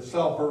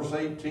itself, verse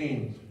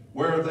 18,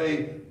 where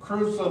they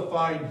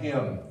crucified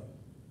him,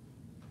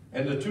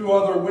 and the two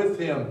other with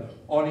him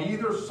on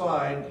either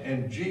side,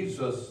 and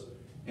Jesus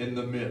in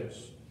the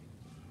midst.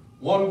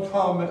 One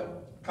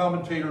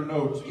commentator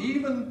notes,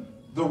 even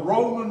the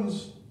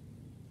Romans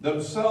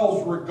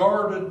themselves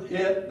regarded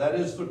it, that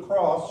is the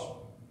cross,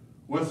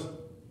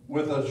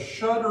 with a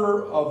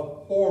shudder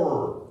of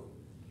horror.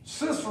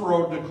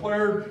 Cicero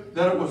declared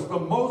that it was the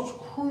most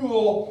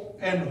cruel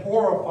and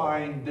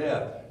horrifying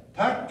death.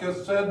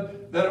 Tacitus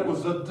said that it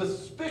was a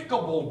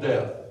despicable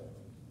death.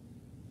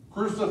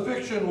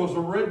 Crucifixion was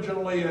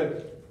originally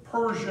a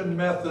Persian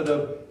method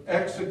of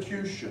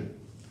execution.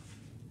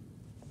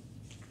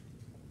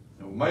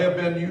 It may have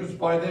been used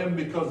by them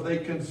because they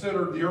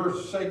considered the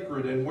earth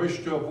sacred and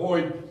wished to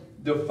avoid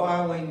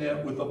defiling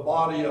it with the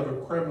body of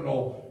a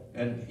criminal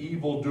and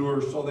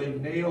evildoer. So they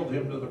nailed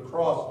him to the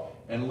cross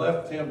and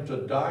left him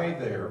to die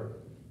there,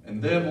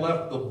 and then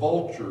left the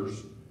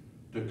vultures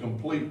to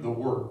complete the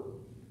work.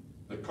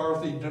 The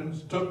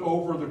Carthaginians took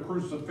over the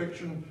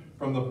crucifixion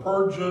from the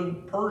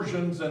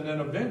Persians, and then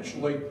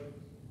eventually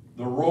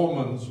the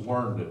Romans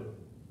learned it.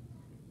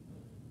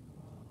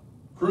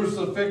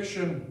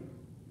 Crucifixion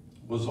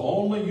was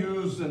only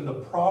used in the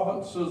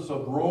provinces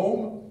of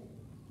Rome.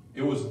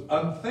 It was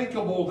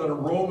unthinkable that a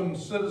Roman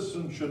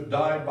citizen should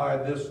die by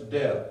this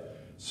death.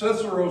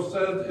 Cicero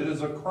said it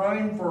is a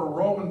crime for a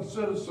Roman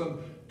citizen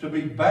to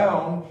be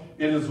bound.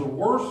 It is a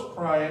worse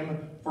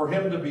crime for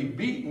him to be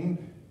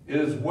beaten. It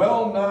is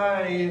well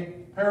nigh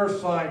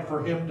parricide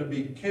for him to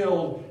be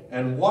killed.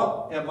 And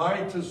what am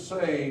I to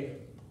say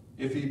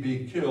if he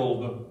be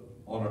killed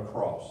on a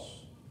cross?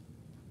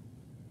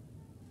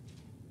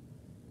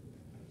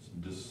 It's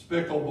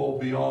despicable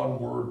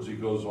beyond words, he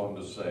goes on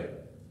to say.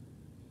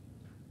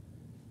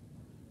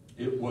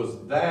 It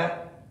was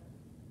that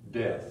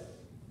death,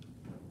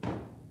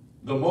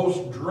 the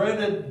most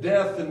dreaded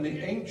death in the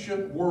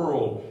ancient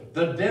world,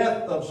 the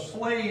death of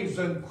slaves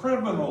and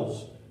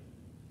criminals,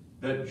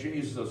 that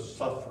Jesus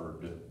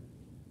suffered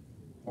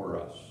for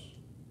us.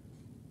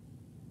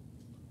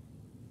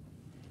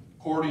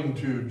 According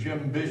to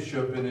Jim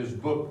Bishop in his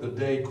book, The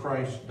Day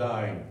Christ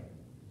Died,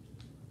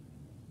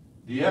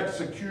 the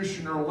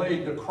executioner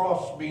laid the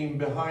crossbeam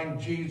behind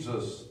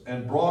Jesus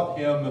and brought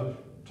him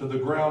to the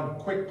ground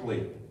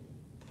quickly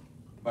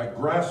by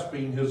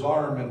grasping his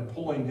arm and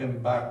pulling him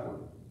backward.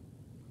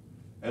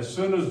 As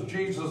soon as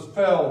Jesus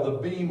fell, the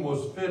beam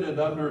was fitted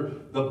under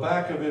the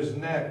back of his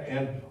neck,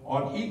 and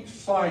on each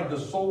side the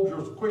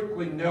soldiers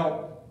quickly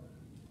knelt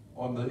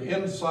on the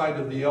inside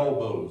of the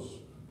elbows.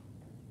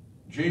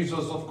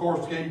 Jesus, of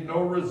course, gave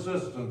no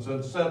resistance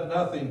and said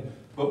nothing,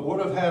 but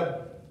would have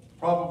had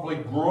probably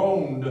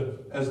groaned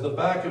as the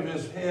back of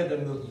his head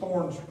and the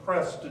thorns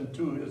pressed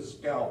into his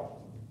scalp.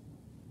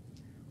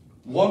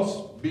 Once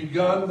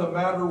begun, the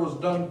matter was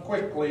done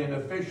quickly and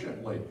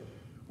efficiently.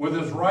 With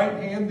his right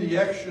hand, the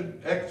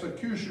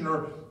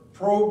executioner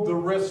probed the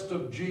wrist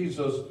of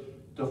Jesus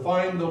to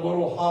find the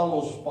little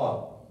hollow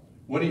spot.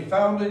 When he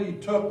found it, he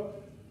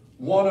took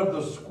one of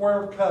the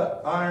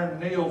square-cut iron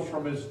nails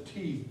from his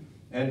teeth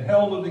and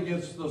held it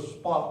against the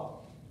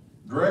spot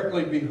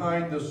directly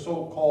behind the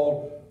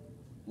so-called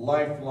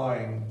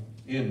lifeline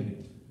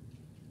ending.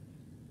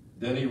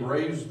 Then he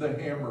raised the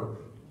hammer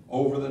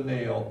over the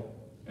nail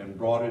and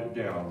brought it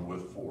down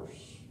with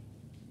force.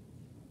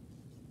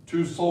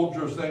 Two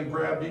soldiers then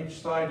grabbed each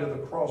side of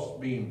the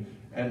crossbeam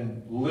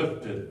and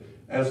lifted.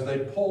 As they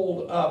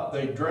pulled up,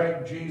 they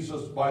dragged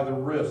Jesus by the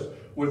wrist.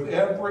 With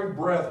every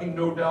breath, he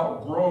no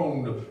doubt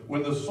groaned.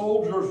 When the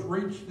soldiers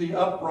reached the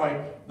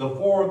upright, the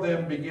four of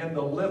them began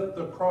to lift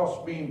the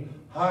crossbeam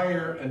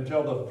higher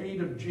until the feet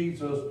of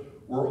Jesus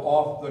were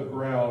off the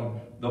ground.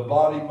 The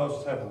body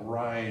must have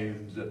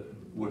writhed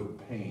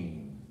with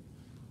pain.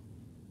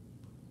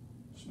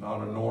 It's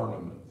not an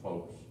ornament,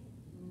 folks.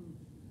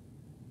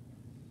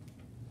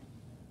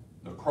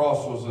 The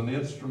cross was an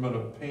instrument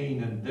of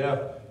pain and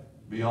death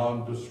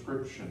beyond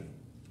description.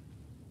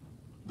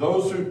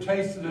 Those who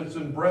tasted its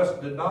embrace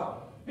did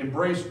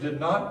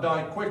not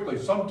die quickly.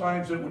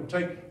 Sometimes it would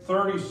take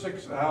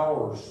 36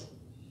 hours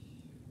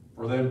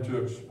for them to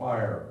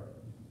expire.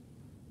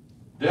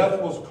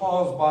 Death was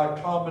caused by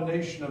a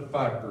combination of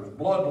factors: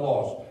 blood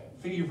loss,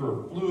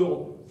 fever,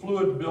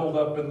 fluid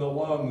buildup in the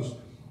lungs,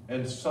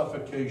 and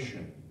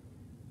suffocation.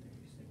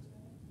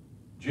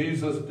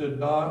 Jesus did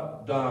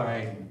not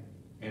die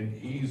an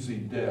easy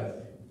death,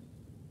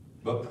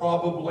 but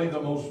probably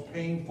the most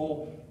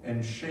painful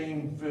and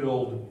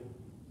shame-filled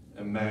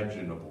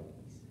imaginable.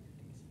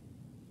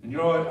 And you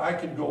know, I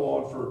could go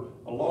on for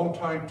a long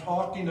time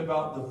talking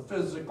about the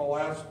physical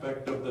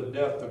aspect of the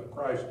death of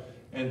Christ,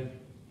 and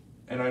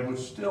I would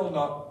still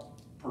not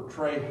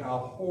portray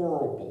how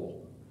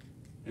horrible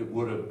it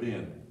would have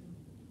been.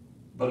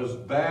 But as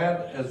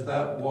bad as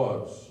that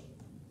was,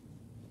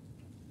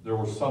 there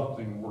was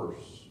something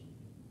worse.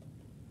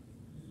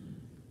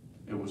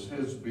 It was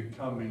his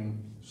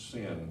becoming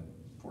sin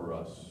for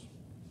us.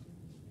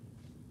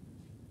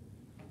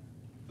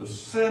 The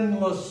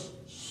sinless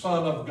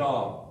Son of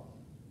God.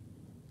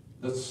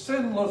 The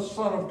sinless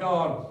Son of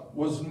God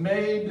was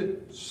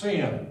made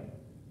sin.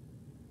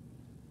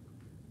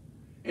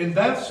 In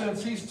that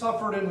sense, he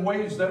suffered in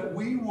ways that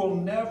we will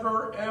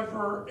never,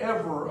 ever,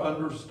 ever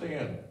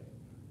understand.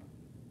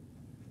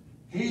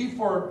 He,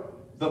 for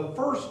the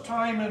first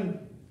time in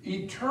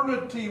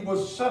eternity,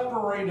 was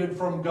separated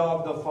from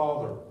God the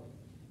Father.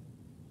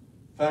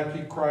 In fact,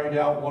 he cried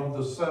out one of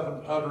the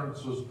 7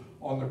 utterances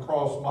on the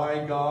cross,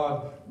 my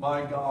God,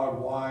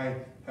 why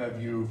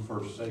have you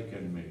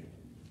forsaken me?"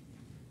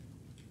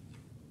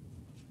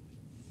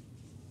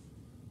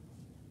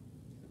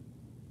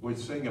 We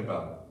sing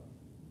about it.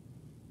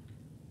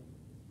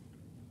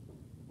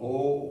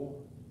 Oh,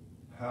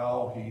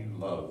 how he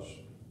loves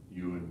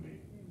you and me.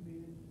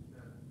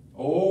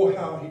 Oh,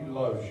 how he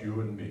loves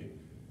you and me.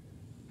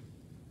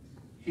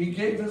 He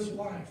gave his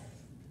life.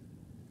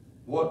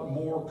 What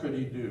more could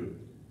he do?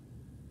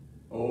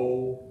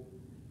 Oh,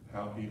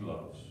 how he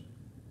loves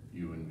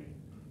you and me.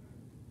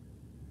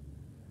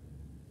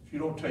 If you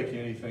don't take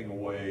anything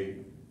away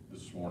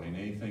this morning,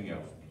 anything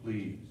else,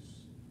 please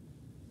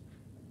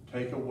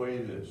take away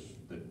this,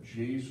 that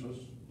Jesus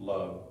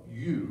loved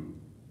you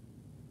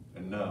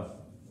enough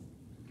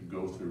to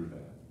go through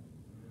that.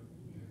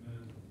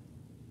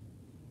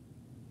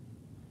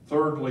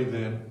 Thirdly,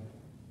 then,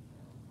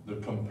 the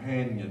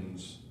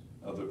companions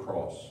of the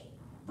cross.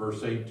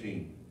 Verse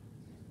 18.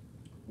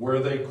 Where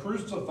they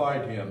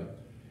crucified him,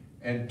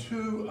 and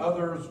 2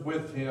 others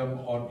with him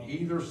on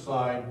either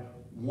side,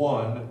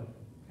 one,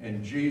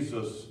 and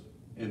Jesus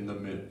in the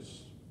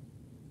midst.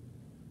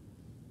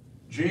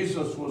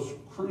 Jesus was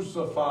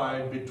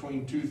crucified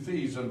between 2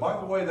 thieves. And by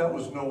the way, that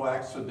was no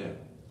accident.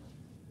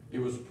 It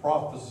was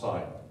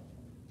prophesied.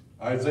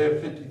 Isaiah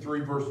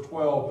 53 verse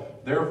 12,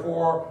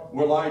 "Therefore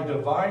will I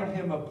divide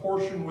him a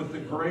portion with the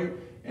great,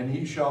 and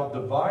he shall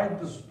divide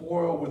the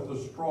spoil with the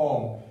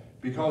strong,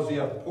 because he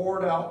hath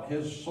poured out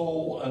his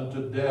soul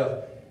unto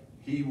death.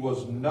 He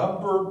was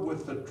numbered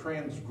with the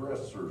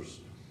transgressors."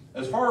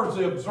 As far as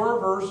the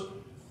observers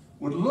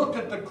would look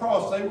at the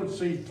cross, they would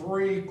see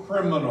 3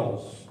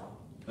 criminals.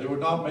 They would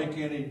not make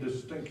any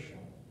distinction.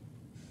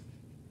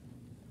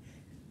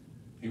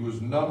 He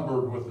was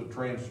numbered with the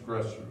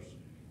transgressors,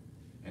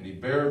 and he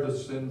bare the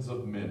sins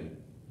of many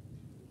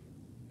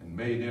and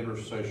made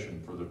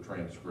intercession for the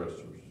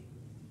transgressors.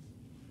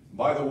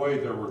 By the way,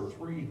 there were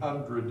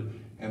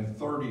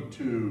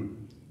 332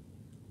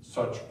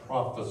 such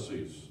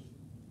prophecies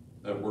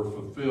that were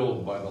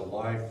fulfilled by the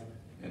life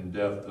and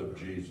death of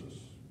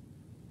Jesus.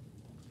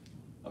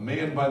 A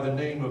man by the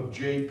name of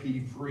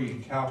J.P.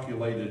 Free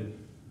calculated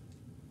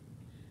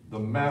the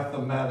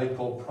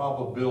mathematical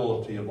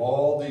probability of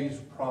all these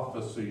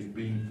prophecies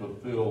being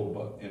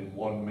fulfilled in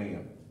one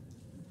man.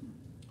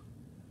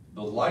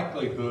 The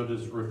likelihood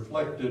is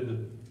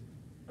reflected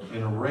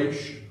in a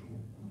ratio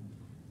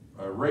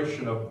of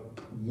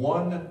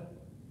 1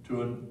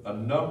 to a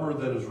number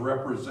that is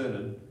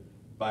represented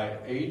by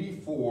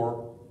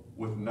 84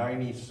 with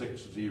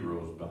 96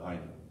 zeros behind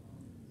it.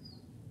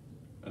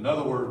 In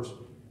other words,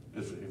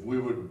 if we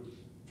would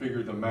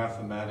figure the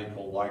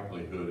mathematical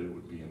likelihood, it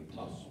would be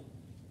impossible.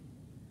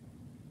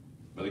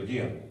 But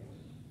again,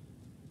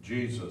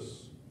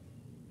 Jesus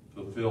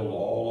fulfilled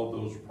all of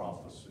those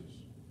prophecies.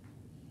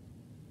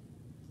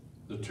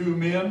 The 2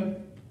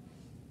 men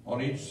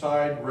on each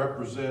side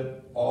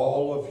represent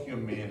all of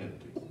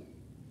humanity.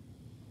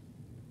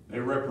 They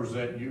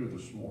represent you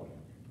this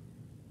morning,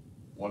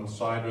 one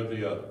side or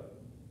the other.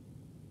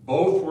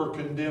 Both were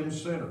condemned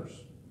sinners.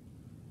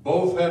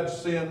 Both had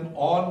sin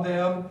on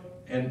them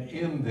and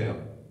in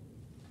them.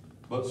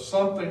 But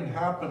something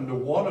happened to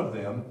one of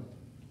them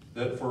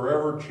that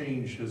forever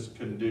changed his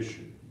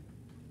condition.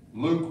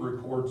 Luke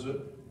records it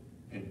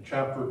in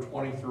chapter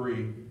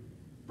 23,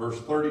 verse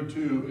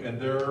 32, and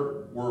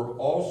there were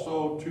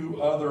also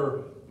 2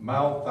 other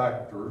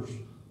malefactors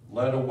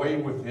led away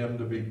with him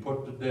to be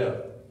put to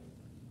death.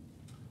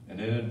 And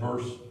then in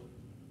verse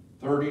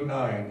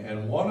 39,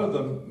 and one of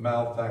the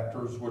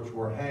malefactors which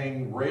were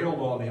hanged railed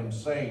on him,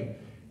 saying,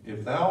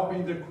 If thou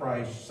be the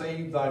Christ,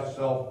 save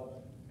thyself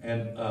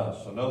and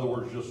us. In other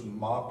words, just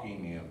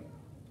mocking him.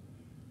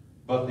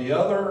 But the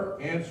other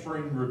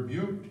answering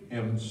rebuked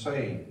him,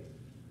 saying,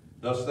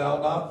 Dost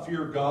thou not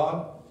fear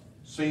God,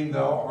 seeing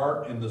thou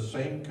art in the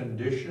same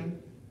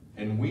condition,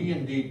 and we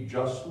indeed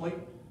justly?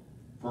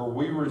 For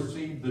we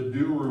receive the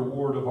due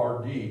reward of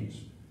our deeds.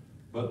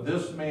 But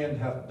this man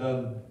hath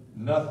done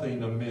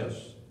nothing amiss.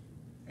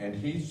 And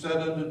he said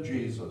unto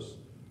Jesus,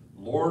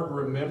 Lord,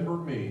 remember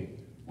me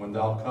when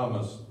thou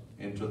comest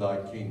into thy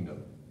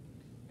kingdom.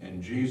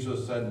 And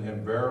Jesus said unto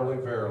him, Verily,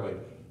 verily,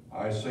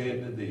 I say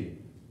unto thee,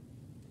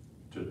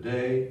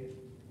 today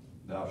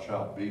thou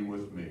shalt be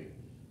with me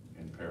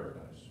in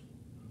paradise.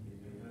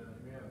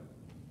 Amen.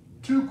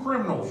 2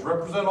 criminals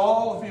represent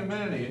all of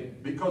humanity,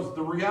 because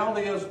the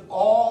reality is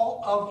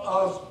all of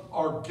us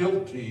are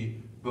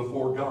guilty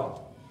before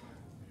God.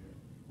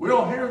 We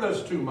don't hear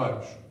this too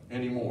much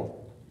anymore.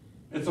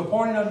 It's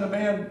appointed unto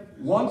man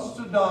once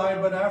to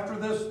die, but after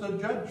this the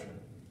judgment.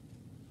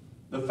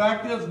 The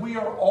fact is, we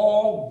are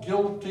all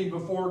guilty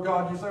before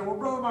God. You say, well,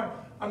 brother,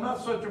 I'm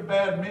not such a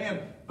bad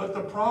man. But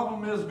the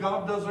problem is,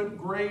 God doesn't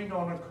grade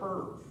on a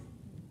curve.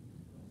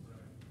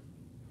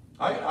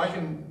 I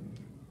can,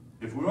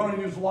 if we want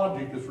to use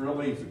logic, it's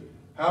real easy.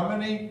 How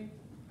many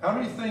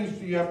things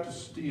do you have to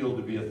steal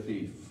to be a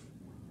thief?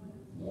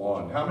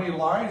 1. How many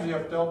lies do you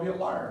have to tell to be a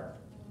liar?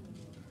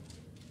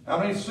 How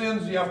many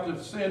sins do you have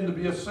to sin to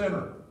be a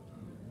sinner?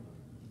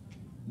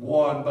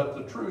 1. But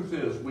the truth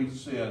is, we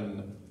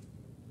sin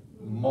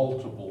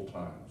multiple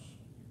times.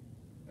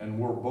 And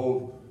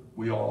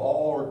we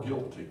all are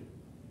guilty.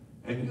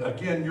 And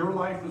again, your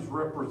life is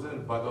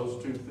represented by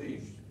those 2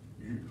 thieves.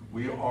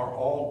 We are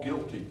all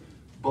guilty.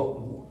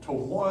 But to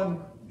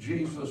one,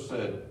 Jesus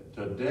said,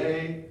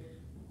 today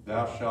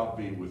thou shalt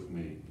be with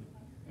me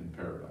in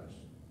paradise.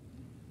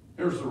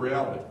 Here's the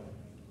reality.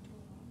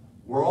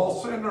 We're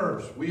all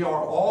sinners. We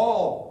are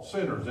all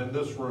sinners in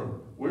this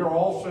room. We are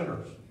all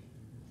sinners.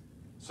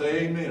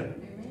 Say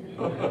amen.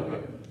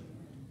 Amen.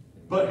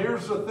 But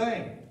here's the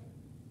thing.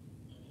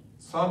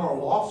 Some are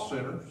lost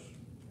sinners,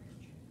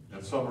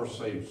 and some are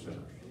saved sinners.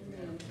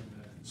 Amen.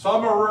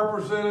 Some are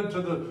represented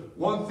to the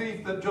one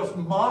thief that just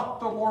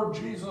mocked the Lord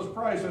Jesus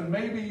Christ, and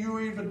maybe you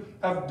even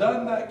have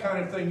done that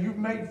kind of thing. You've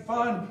made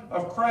fun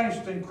of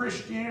Christ and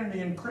Christianity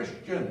and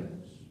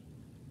Christians.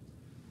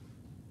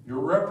 You're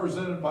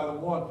represented by the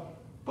one,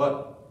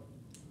 but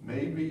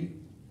maybe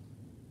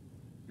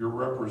you're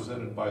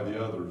represented by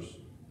the others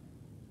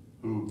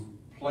who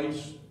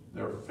place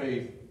their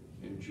faith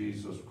in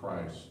Jesus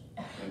Christ.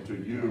 And to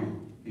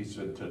you, he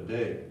said,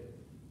 today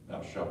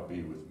thou shalt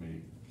be with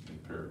me in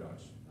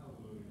paradise.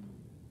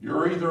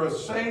 You're either a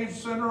saved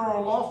sinner or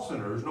a lost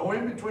sinner. There's no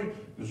in between.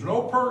 There's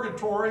no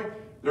purgatory.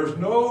 There's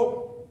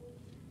no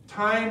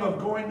time of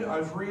going. I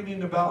was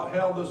reading about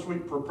hell this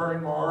week,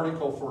 preparing my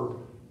article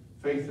for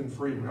Faith and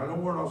Freedom. I know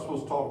we're not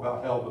supposed to talk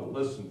about hell, but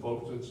listen,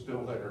 folks, it's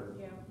still there.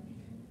 Yeah.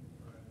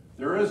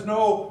 There is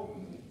no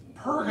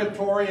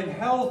purgatory, and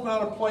hell's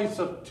not a place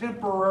of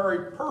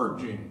temporary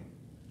purging.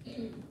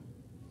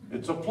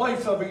 It's a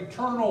place of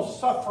eternal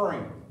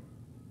suffering.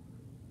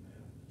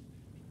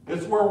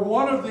 It's where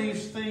one of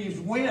these thieves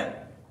went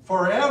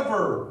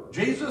forever.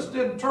 Jesus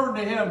didn't turn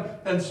to him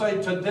and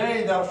say,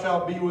 today thou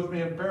shalt be with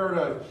me in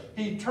paradise.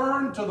 He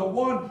turned to the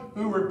one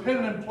who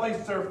repented and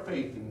placed their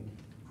faith in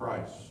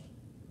Christ.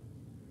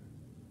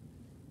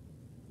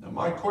 Now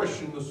my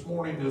question this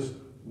morning is,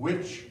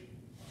 which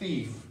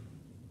thief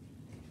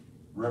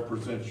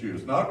represents you?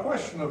 It's not a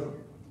question of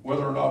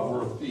whether or not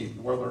we're a thief,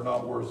 whether or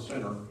not we're a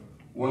sinner,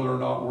 whether or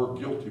not we're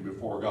guilty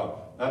before God.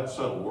 That's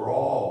settled.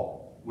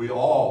 We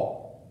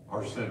all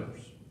are sinners.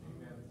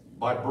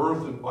 By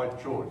birth and by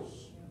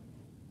choice.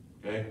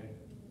 Okay?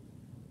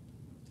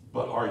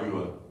 But are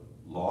you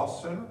a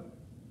lost sinner?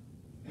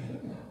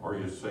 Or are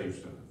you a saved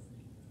sinner?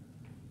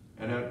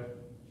 And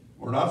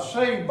we're not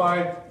saved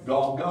by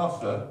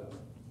Golgotha.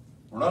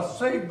 We're not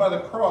saved by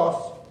the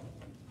cross.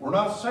 We're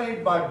not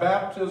saved by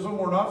baptism.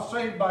 We're not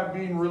saved by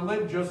being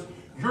religious.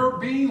 Your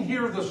being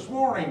here this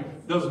morning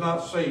does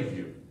not save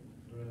you.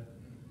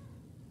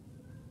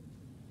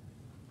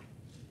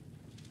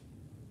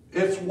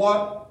 It's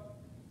what,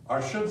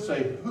 I should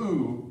say,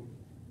 who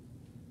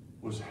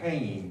was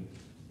hanging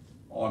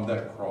on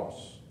that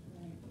cross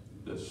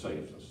that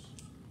saves us.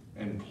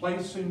 And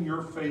placing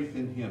your faith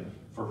in him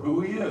for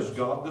who he is,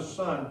 God the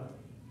Son,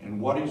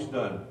 and what he's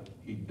done.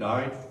 He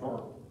died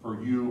for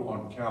you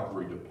on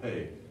Calvary to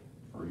pay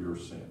for your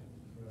sin.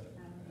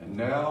 And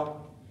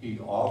now He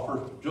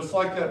offers, just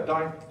like that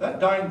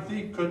dying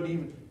thief couldn't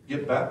even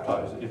get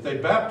baptized. If they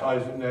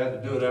baptized him, they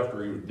had to do it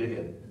after he was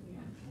dead.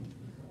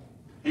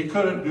 He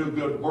couldn't do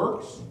good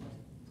works.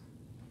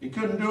 He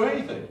couldn't do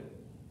anything.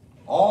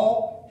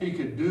 All he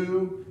could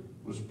do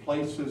was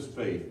place his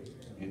faith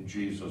in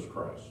Jesus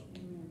Christ.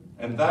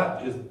 And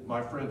that is,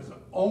 my friends, the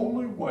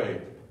only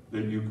way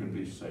that you can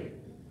be saved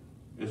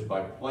is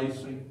by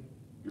placing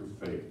your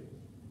faith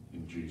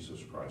in Jesus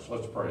Christ.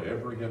 Let's pray.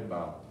 Every head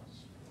bowed,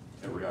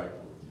 every eye closed.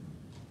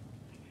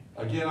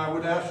 Again, I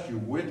would ask you,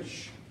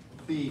 which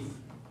thief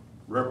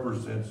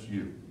represents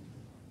you?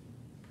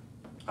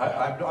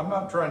 I'm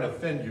not trying to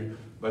offend you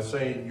by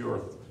saying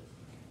you're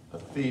a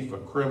thief, a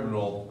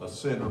criminal, a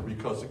sinner,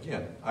 because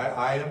again,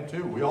 I am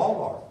too. We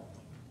all are.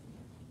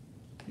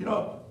 You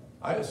know,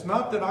 it's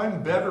not that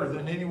I'm better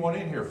than anyone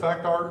in here. In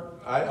fact,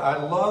 I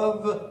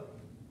love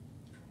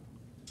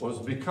what's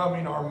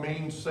becoming our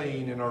main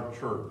saying in our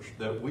church,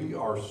 that we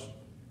are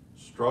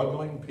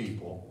struggling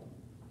people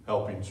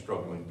helping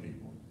struggling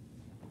people.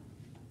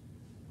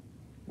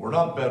 We're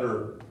not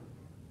better,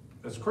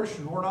 as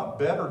Christians, we're not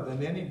better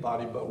than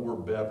anybody, but we're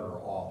better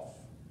off.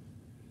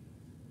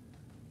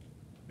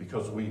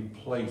 Because we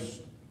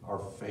placed our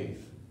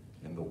faith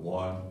in the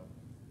one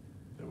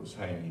that was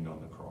hanging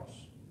on the cross.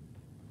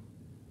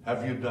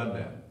 Have you done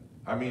that?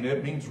 I mean,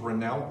 it means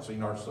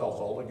renouncing ourselves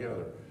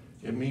altogether.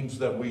 It means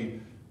that we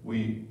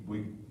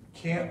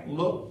can't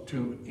look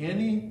to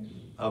any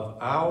of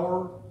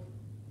our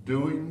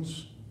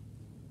doings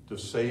to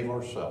save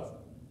ourselves,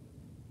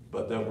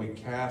 but that we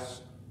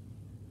cast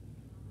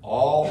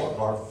all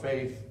of our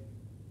faith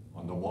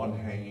on the one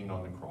hanging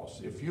on the cross.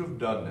 If you've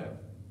done that,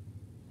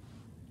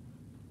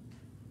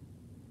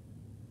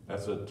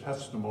 that's a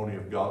testimony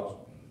of God's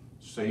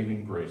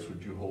saving grace.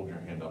 Would you hold your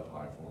hand up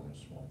high for me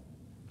this morning?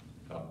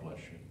 God bless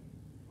you.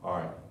 All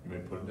right, you may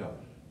put it down.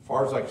 As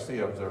far as I can see,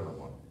 that was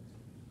everyone.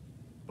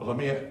 But let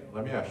me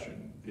ask you,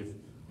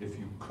 if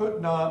you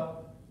could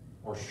not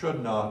or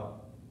should not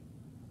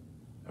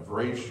have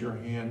raised your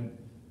hand,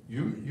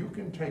 you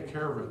can take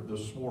care of it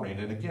this morning.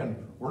 And again,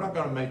 we're not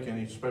going to make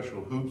any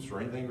special hoops or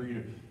anything for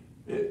you.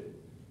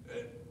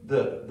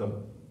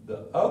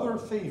 The other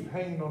thief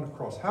hanging on the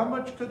cross, how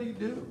much could he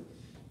do?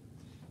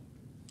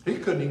 He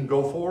couldn't even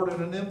go forward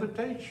in an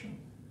invitation.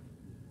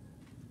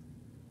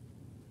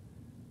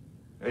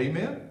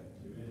 Amen?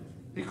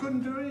 He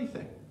couldn't do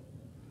anything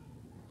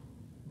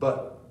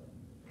but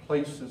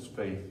place his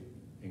faith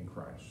in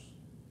Christ.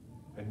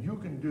 And you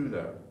can do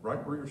that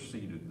right where you're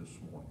seated this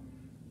morning.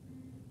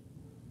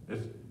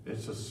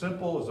 It's as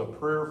simple as a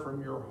prayer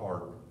from your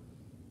heart.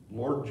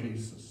 Lord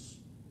Jesus,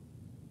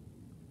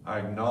 I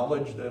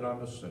acknowledge that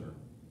I'm a sinner.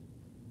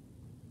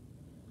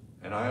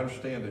 And I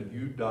understand that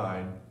you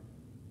died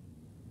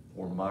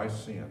for my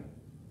sin.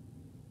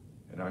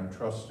 And I'm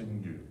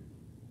trusting you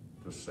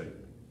to save me.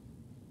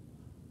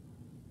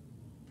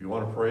 If you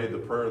want to pray the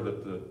prayer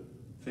that the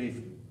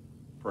thief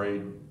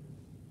prayed,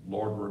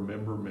 Lord,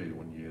 remember me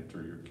when you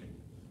enter your kingdom.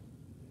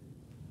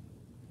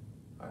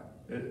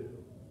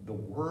 The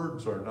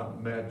words are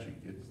not magic.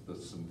 It's the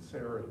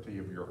sincerity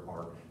of your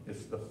heart.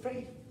 It's the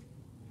faith.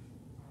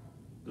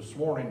 This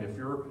morning,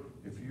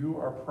 if you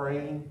are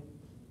praying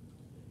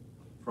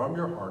from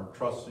your heart,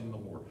 trusting the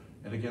Lord.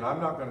 And again, I'm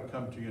not going to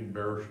come to you and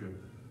embarrass you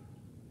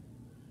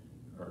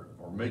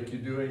or make you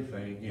do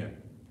anything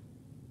again.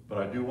 But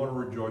I do want to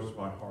rejoice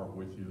my heart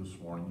with you this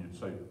morning. You'd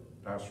say,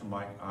 Pastor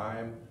Mike,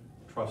 I'm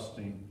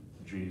trusting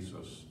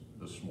Jesus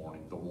this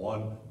morning, the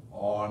one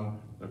on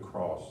the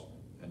cross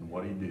and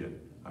what he did.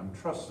 I'm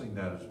trusting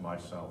that as my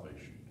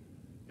salvation.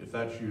 If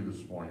that's you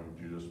this morning, would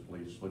you just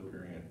please slip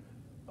your hand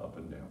up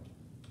and down?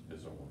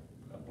 Is there one?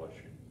 God bless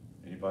you.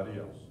 Anybody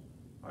else?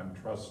 I'm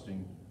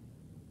trusting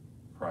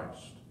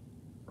Christ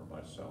for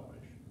my salvation.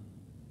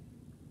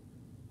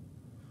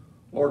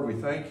 Lord, we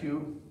thank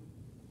you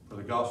for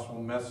the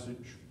gospel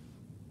message.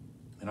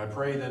 And I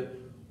pray that,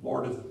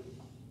 Lord,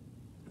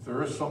 if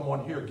there is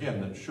someone here,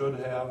 again, that should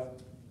have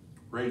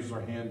raised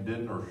their hand,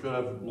 didn't, or should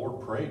have,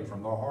 Lord, prayed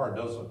from their heart,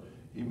 it doesn't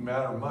even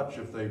matter much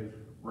if they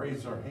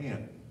raise their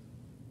hand,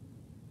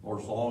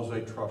 Lord, as long as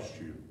they trust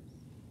you.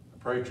 I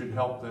pray that you'd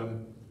help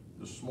them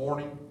this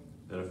morning,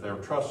 that if they're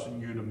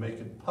trusting you to make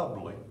it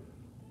public,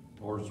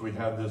 Lord, as we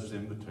have this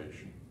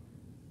invitation.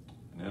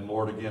 And then,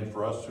 Lord, again,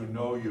 for us who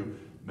know you,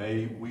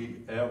 may we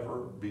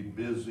ever be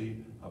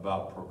busy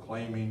about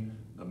proclaiming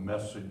the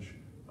message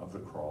of the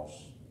cross,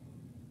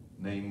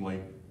 namely,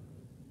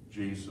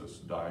 Jesus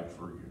died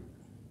for you.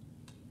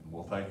 And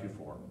we'll thank you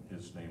for it. In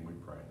his name we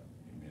pray.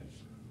 Amen.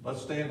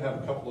 Let's stand and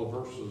have a couple of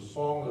verses of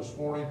song this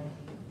morning,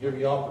 give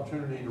you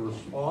opportunity to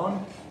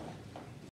respond.